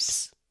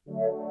capes.